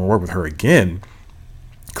to work with her again.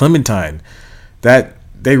 Clementine, that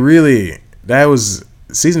was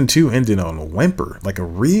season 2 ended on a whimper, like a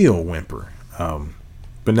real whimper.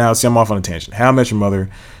 But now, see, I'm off on a tangent. How I Met Your Mother,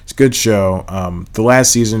 it's a good show. The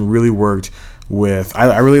last season really worked with.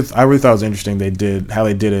 I really thought it was interesting. They did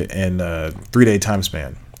it in a 3-day time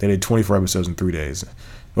span. They did 24 episodes in 3 days.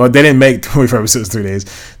 Well, they didn't make 24 episodes in 3 days.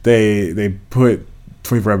 They put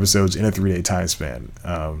 24 episodes in a 3-day time span.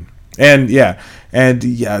 And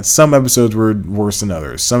some episodes were worse than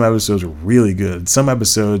others. Some episodes were really good. Some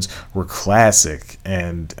episodes were classic.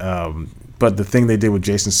 And but the thing they did with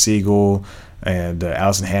Jason Segel and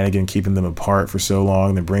Allison Hannigan, keeping them apart for so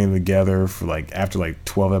long, then bringing them together for after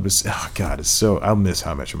 12 episodes. Oh God, I'll miss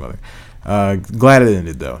How I Met Your Mother. Glad it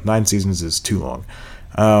ended though. 9 seasons is too long.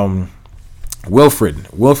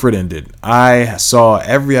 Wilfred ended. I saw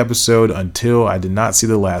every episode until I did not see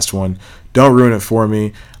the last one. Don't ruin it for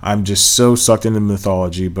me. I'm just so sucked into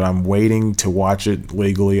mythology, but I'm waiting to watch it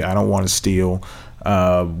legally. I don't want to steal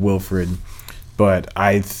Wilfred, but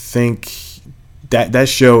I think that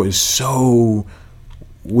show is so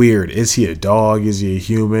weird. Is he a dog? Is he a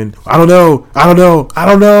human? I don't know.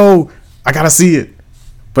 I gotta see it.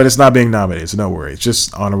 But it's not being nominated, so don't worry. It's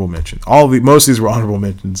just honorable mention. Most of these were honorable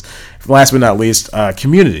mentions. Last but not least,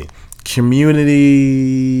 Community.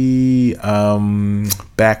 Community,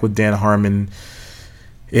 back with Dan Harmon.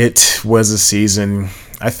 It was a season.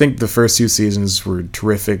 I think the first 2 seasons were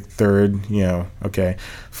terrific. Third, okay.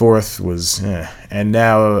 Fourth was, and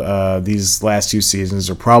now these last 2 seasons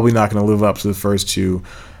are probably not going to live up to the first 2,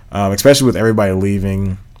 especially with everybody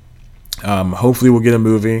leaving. Hopefully we'll get a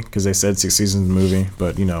movie because they said 6 seasons of the movie,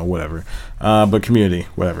 but whatever. But Community,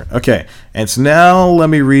 whatever. Okay, and so now let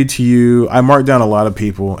me read to you. I marked down a lot of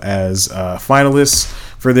people as finalists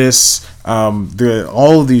for this.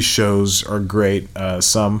 All of these shows are great.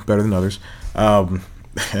 Some better than others.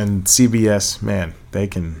 And CBS, man, they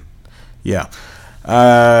can, yeah.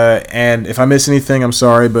 And if I miss anything, I'm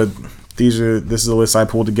sorry, but this is a list I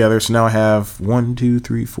pulled together. So now I have 1, 2,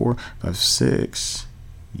 3, 4, 5, 6.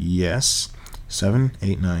 Yes. 7,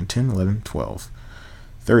 8, 9, 10, 11, 12,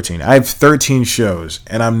 13. I have 13 shows,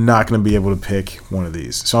 and I'm not going to be able to pick one of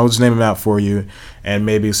these. So I'll just name them out for you, and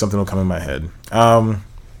maybe something will come in my head.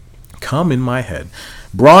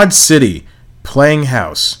 Broad City, Playing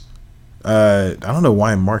House. I don't know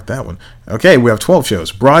why I marked that one. Okay, we have 12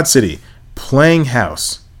 shows. Broad City, Playing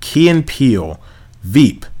House, Key and Peele,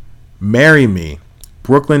 Veep, Marry Me,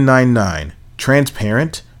 Brooklyn Nine-Nine,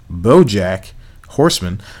 Transparent, BoJack,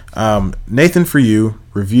 Horseman, Nathan For You,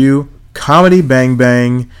 Review, Comedy Bang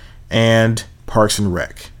Bang, and Parks and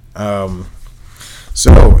Rec.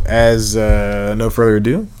 So, as no further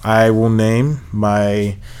ado, I will name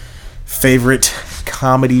my favorite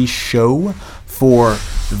comedy show for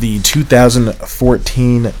the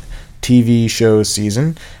 2014 TV show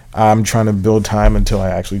season. I'm trying to build time until I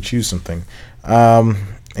actually choose something.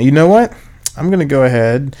 You know what? I'm going to go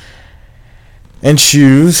ahead and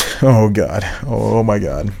choose. Oh my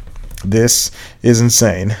God, this is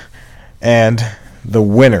insane. And the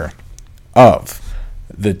winner of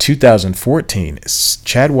the 2014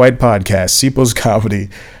 Chad White Podcast Seapo's Comedy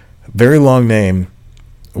Very Long Name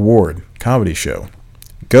Award Comedy Show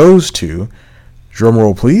goes to,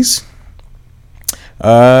 drumroll please,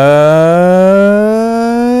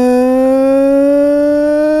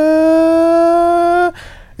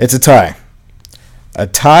 it's a tie. a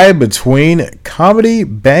tie between Comedy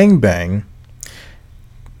Bang Bang,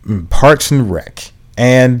 Parks and Rec,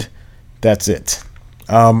 and that's it.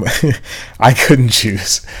 I couldn't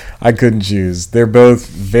choose. They're both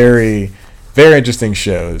very, very interesting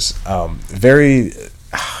shows. Comedy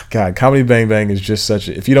Bang Bang is just such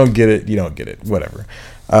a, if you don't get it, you don't get it. Whatever.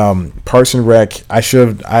 Parks and Rec, I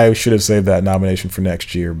should have saved that nomination for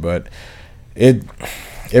next year, but it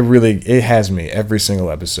has me every single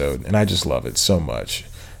episode, and I just love it so much.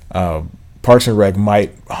 Parks and Rec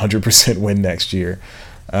might 100% win next year.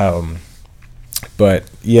 But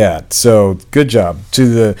yeah, so good job.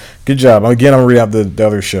 Again, I'm gonna read out the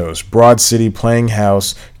other shows: Broad City, Playing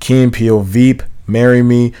House, Key and Peele, Veep, Marry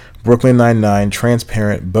Me, Brooklyn Nine-Nine,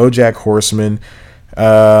 Transparent, BoJack Horseman.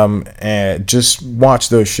 And just watch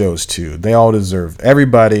those shows too. They all deserve.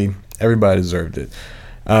 Everybody deserved it.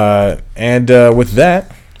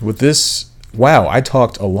 With this, wow, I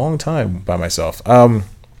talked a long time by myself.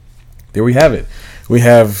 There we have it. We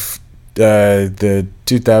have the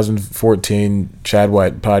 2014 Chad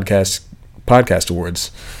White podcast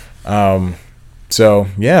awards. So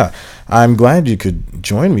yeah, I'm glad you could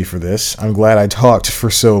join me for this. I'm glad I talked for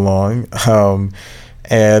so long.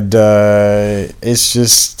 And it's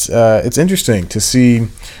just it's interesting to see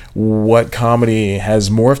what comedy has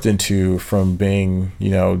morphed into, from being,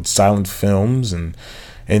 silent films and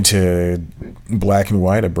into black and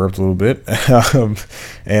white. I burped a little bit,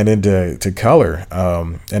 and into color.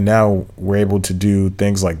 And now we're able to do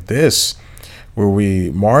things like this, where we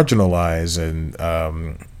marginalize and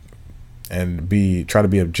try to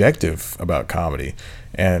be objective about comedy,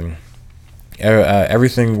 and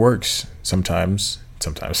everything works sometimes.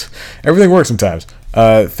 Everything works sometimes.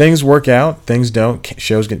 Things work out, things don't.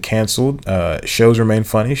 Shows get canceled. Shows remain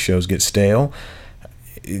funny. Shows get stale.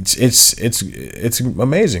 It's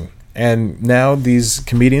amazing. And now these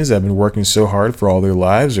comedians that have been working so hard for all their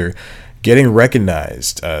lives are getting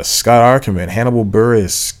recognized. Scott Aukerman, Hannibal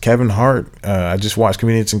Buress, Kevin Hart. I just watched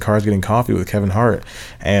Comedians in Cars Getting Coffee with Kevin Hart,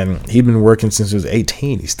 and he'd been working since he was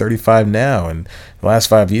 18. He's 35 now, and the last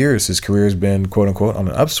 5 years his career has been, quote unquote, on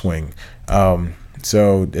an upswing.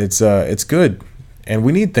 So it's good, and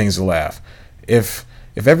we need things to laugh. If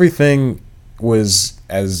everything was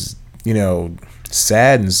as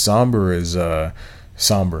sad and somber as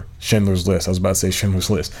Schindler's List, I was about to say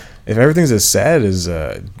Schindler's List. If everything's as sad as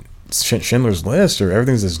Schindler's List, or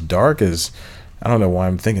everything's as dark as, I don't know why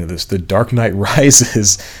I'm thinking of this, The Dark Knight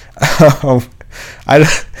Rises,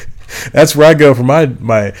 that's where I go for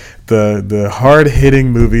the hard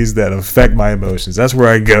hitting movies that affect my emotions. That's where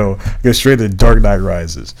I go straight to Dark Knight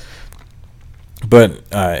Rises. But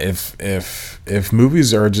if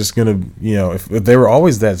movies are just gonna, if they were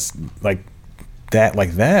always like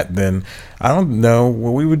that, then I don't know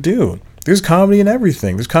what we would do. There's comedy in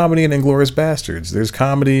everything. There's comedy in Inglourious Bastards. There's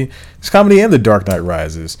comedy in The Dark Knight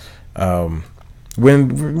Rises.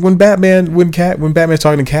 When Batman's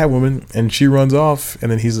talking to Catwoman and she runs off, and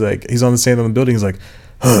then he's on the stand on the building, he's like,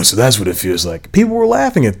 "Oh, so that's what it feels like." People were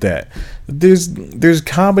laughing at that. There's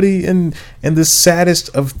comedy in the saddest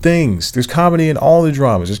of things. There's comedy in all the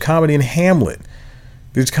dramas. There's comedy in Hamlet.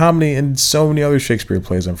 There's comedy in so many other Shakespeare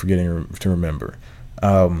plays I'm forgetting to remember.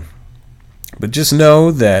 But just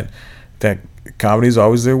know that comedy is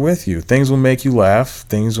always there with you. Things will make you laugh.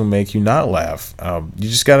 Things will make you not laugh. You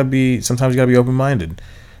just sometimes you gotta be open-minded.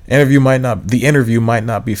 The interview might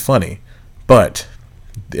not be funny, but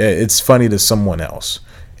it's funny to someone else.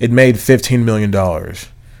 It made $15 million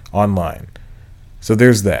online. So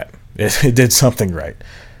there's that. It did something right.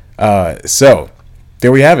 So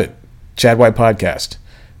there we have it. Chad White Podcast.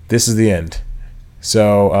 This is the end.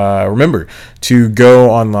 So remember to go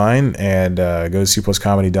online and go to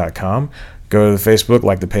cpluscomedy.com. Go to the Facebook,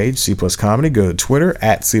 like the page, C Plus Comedy. Go to Twitter,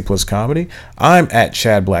 @C Plus Comedy. I'm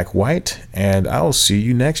 @Chad Black White, and I'll see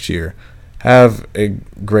you next year. Have a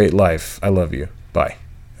great life. I love you. Bye.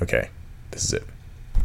 Okay, this is it.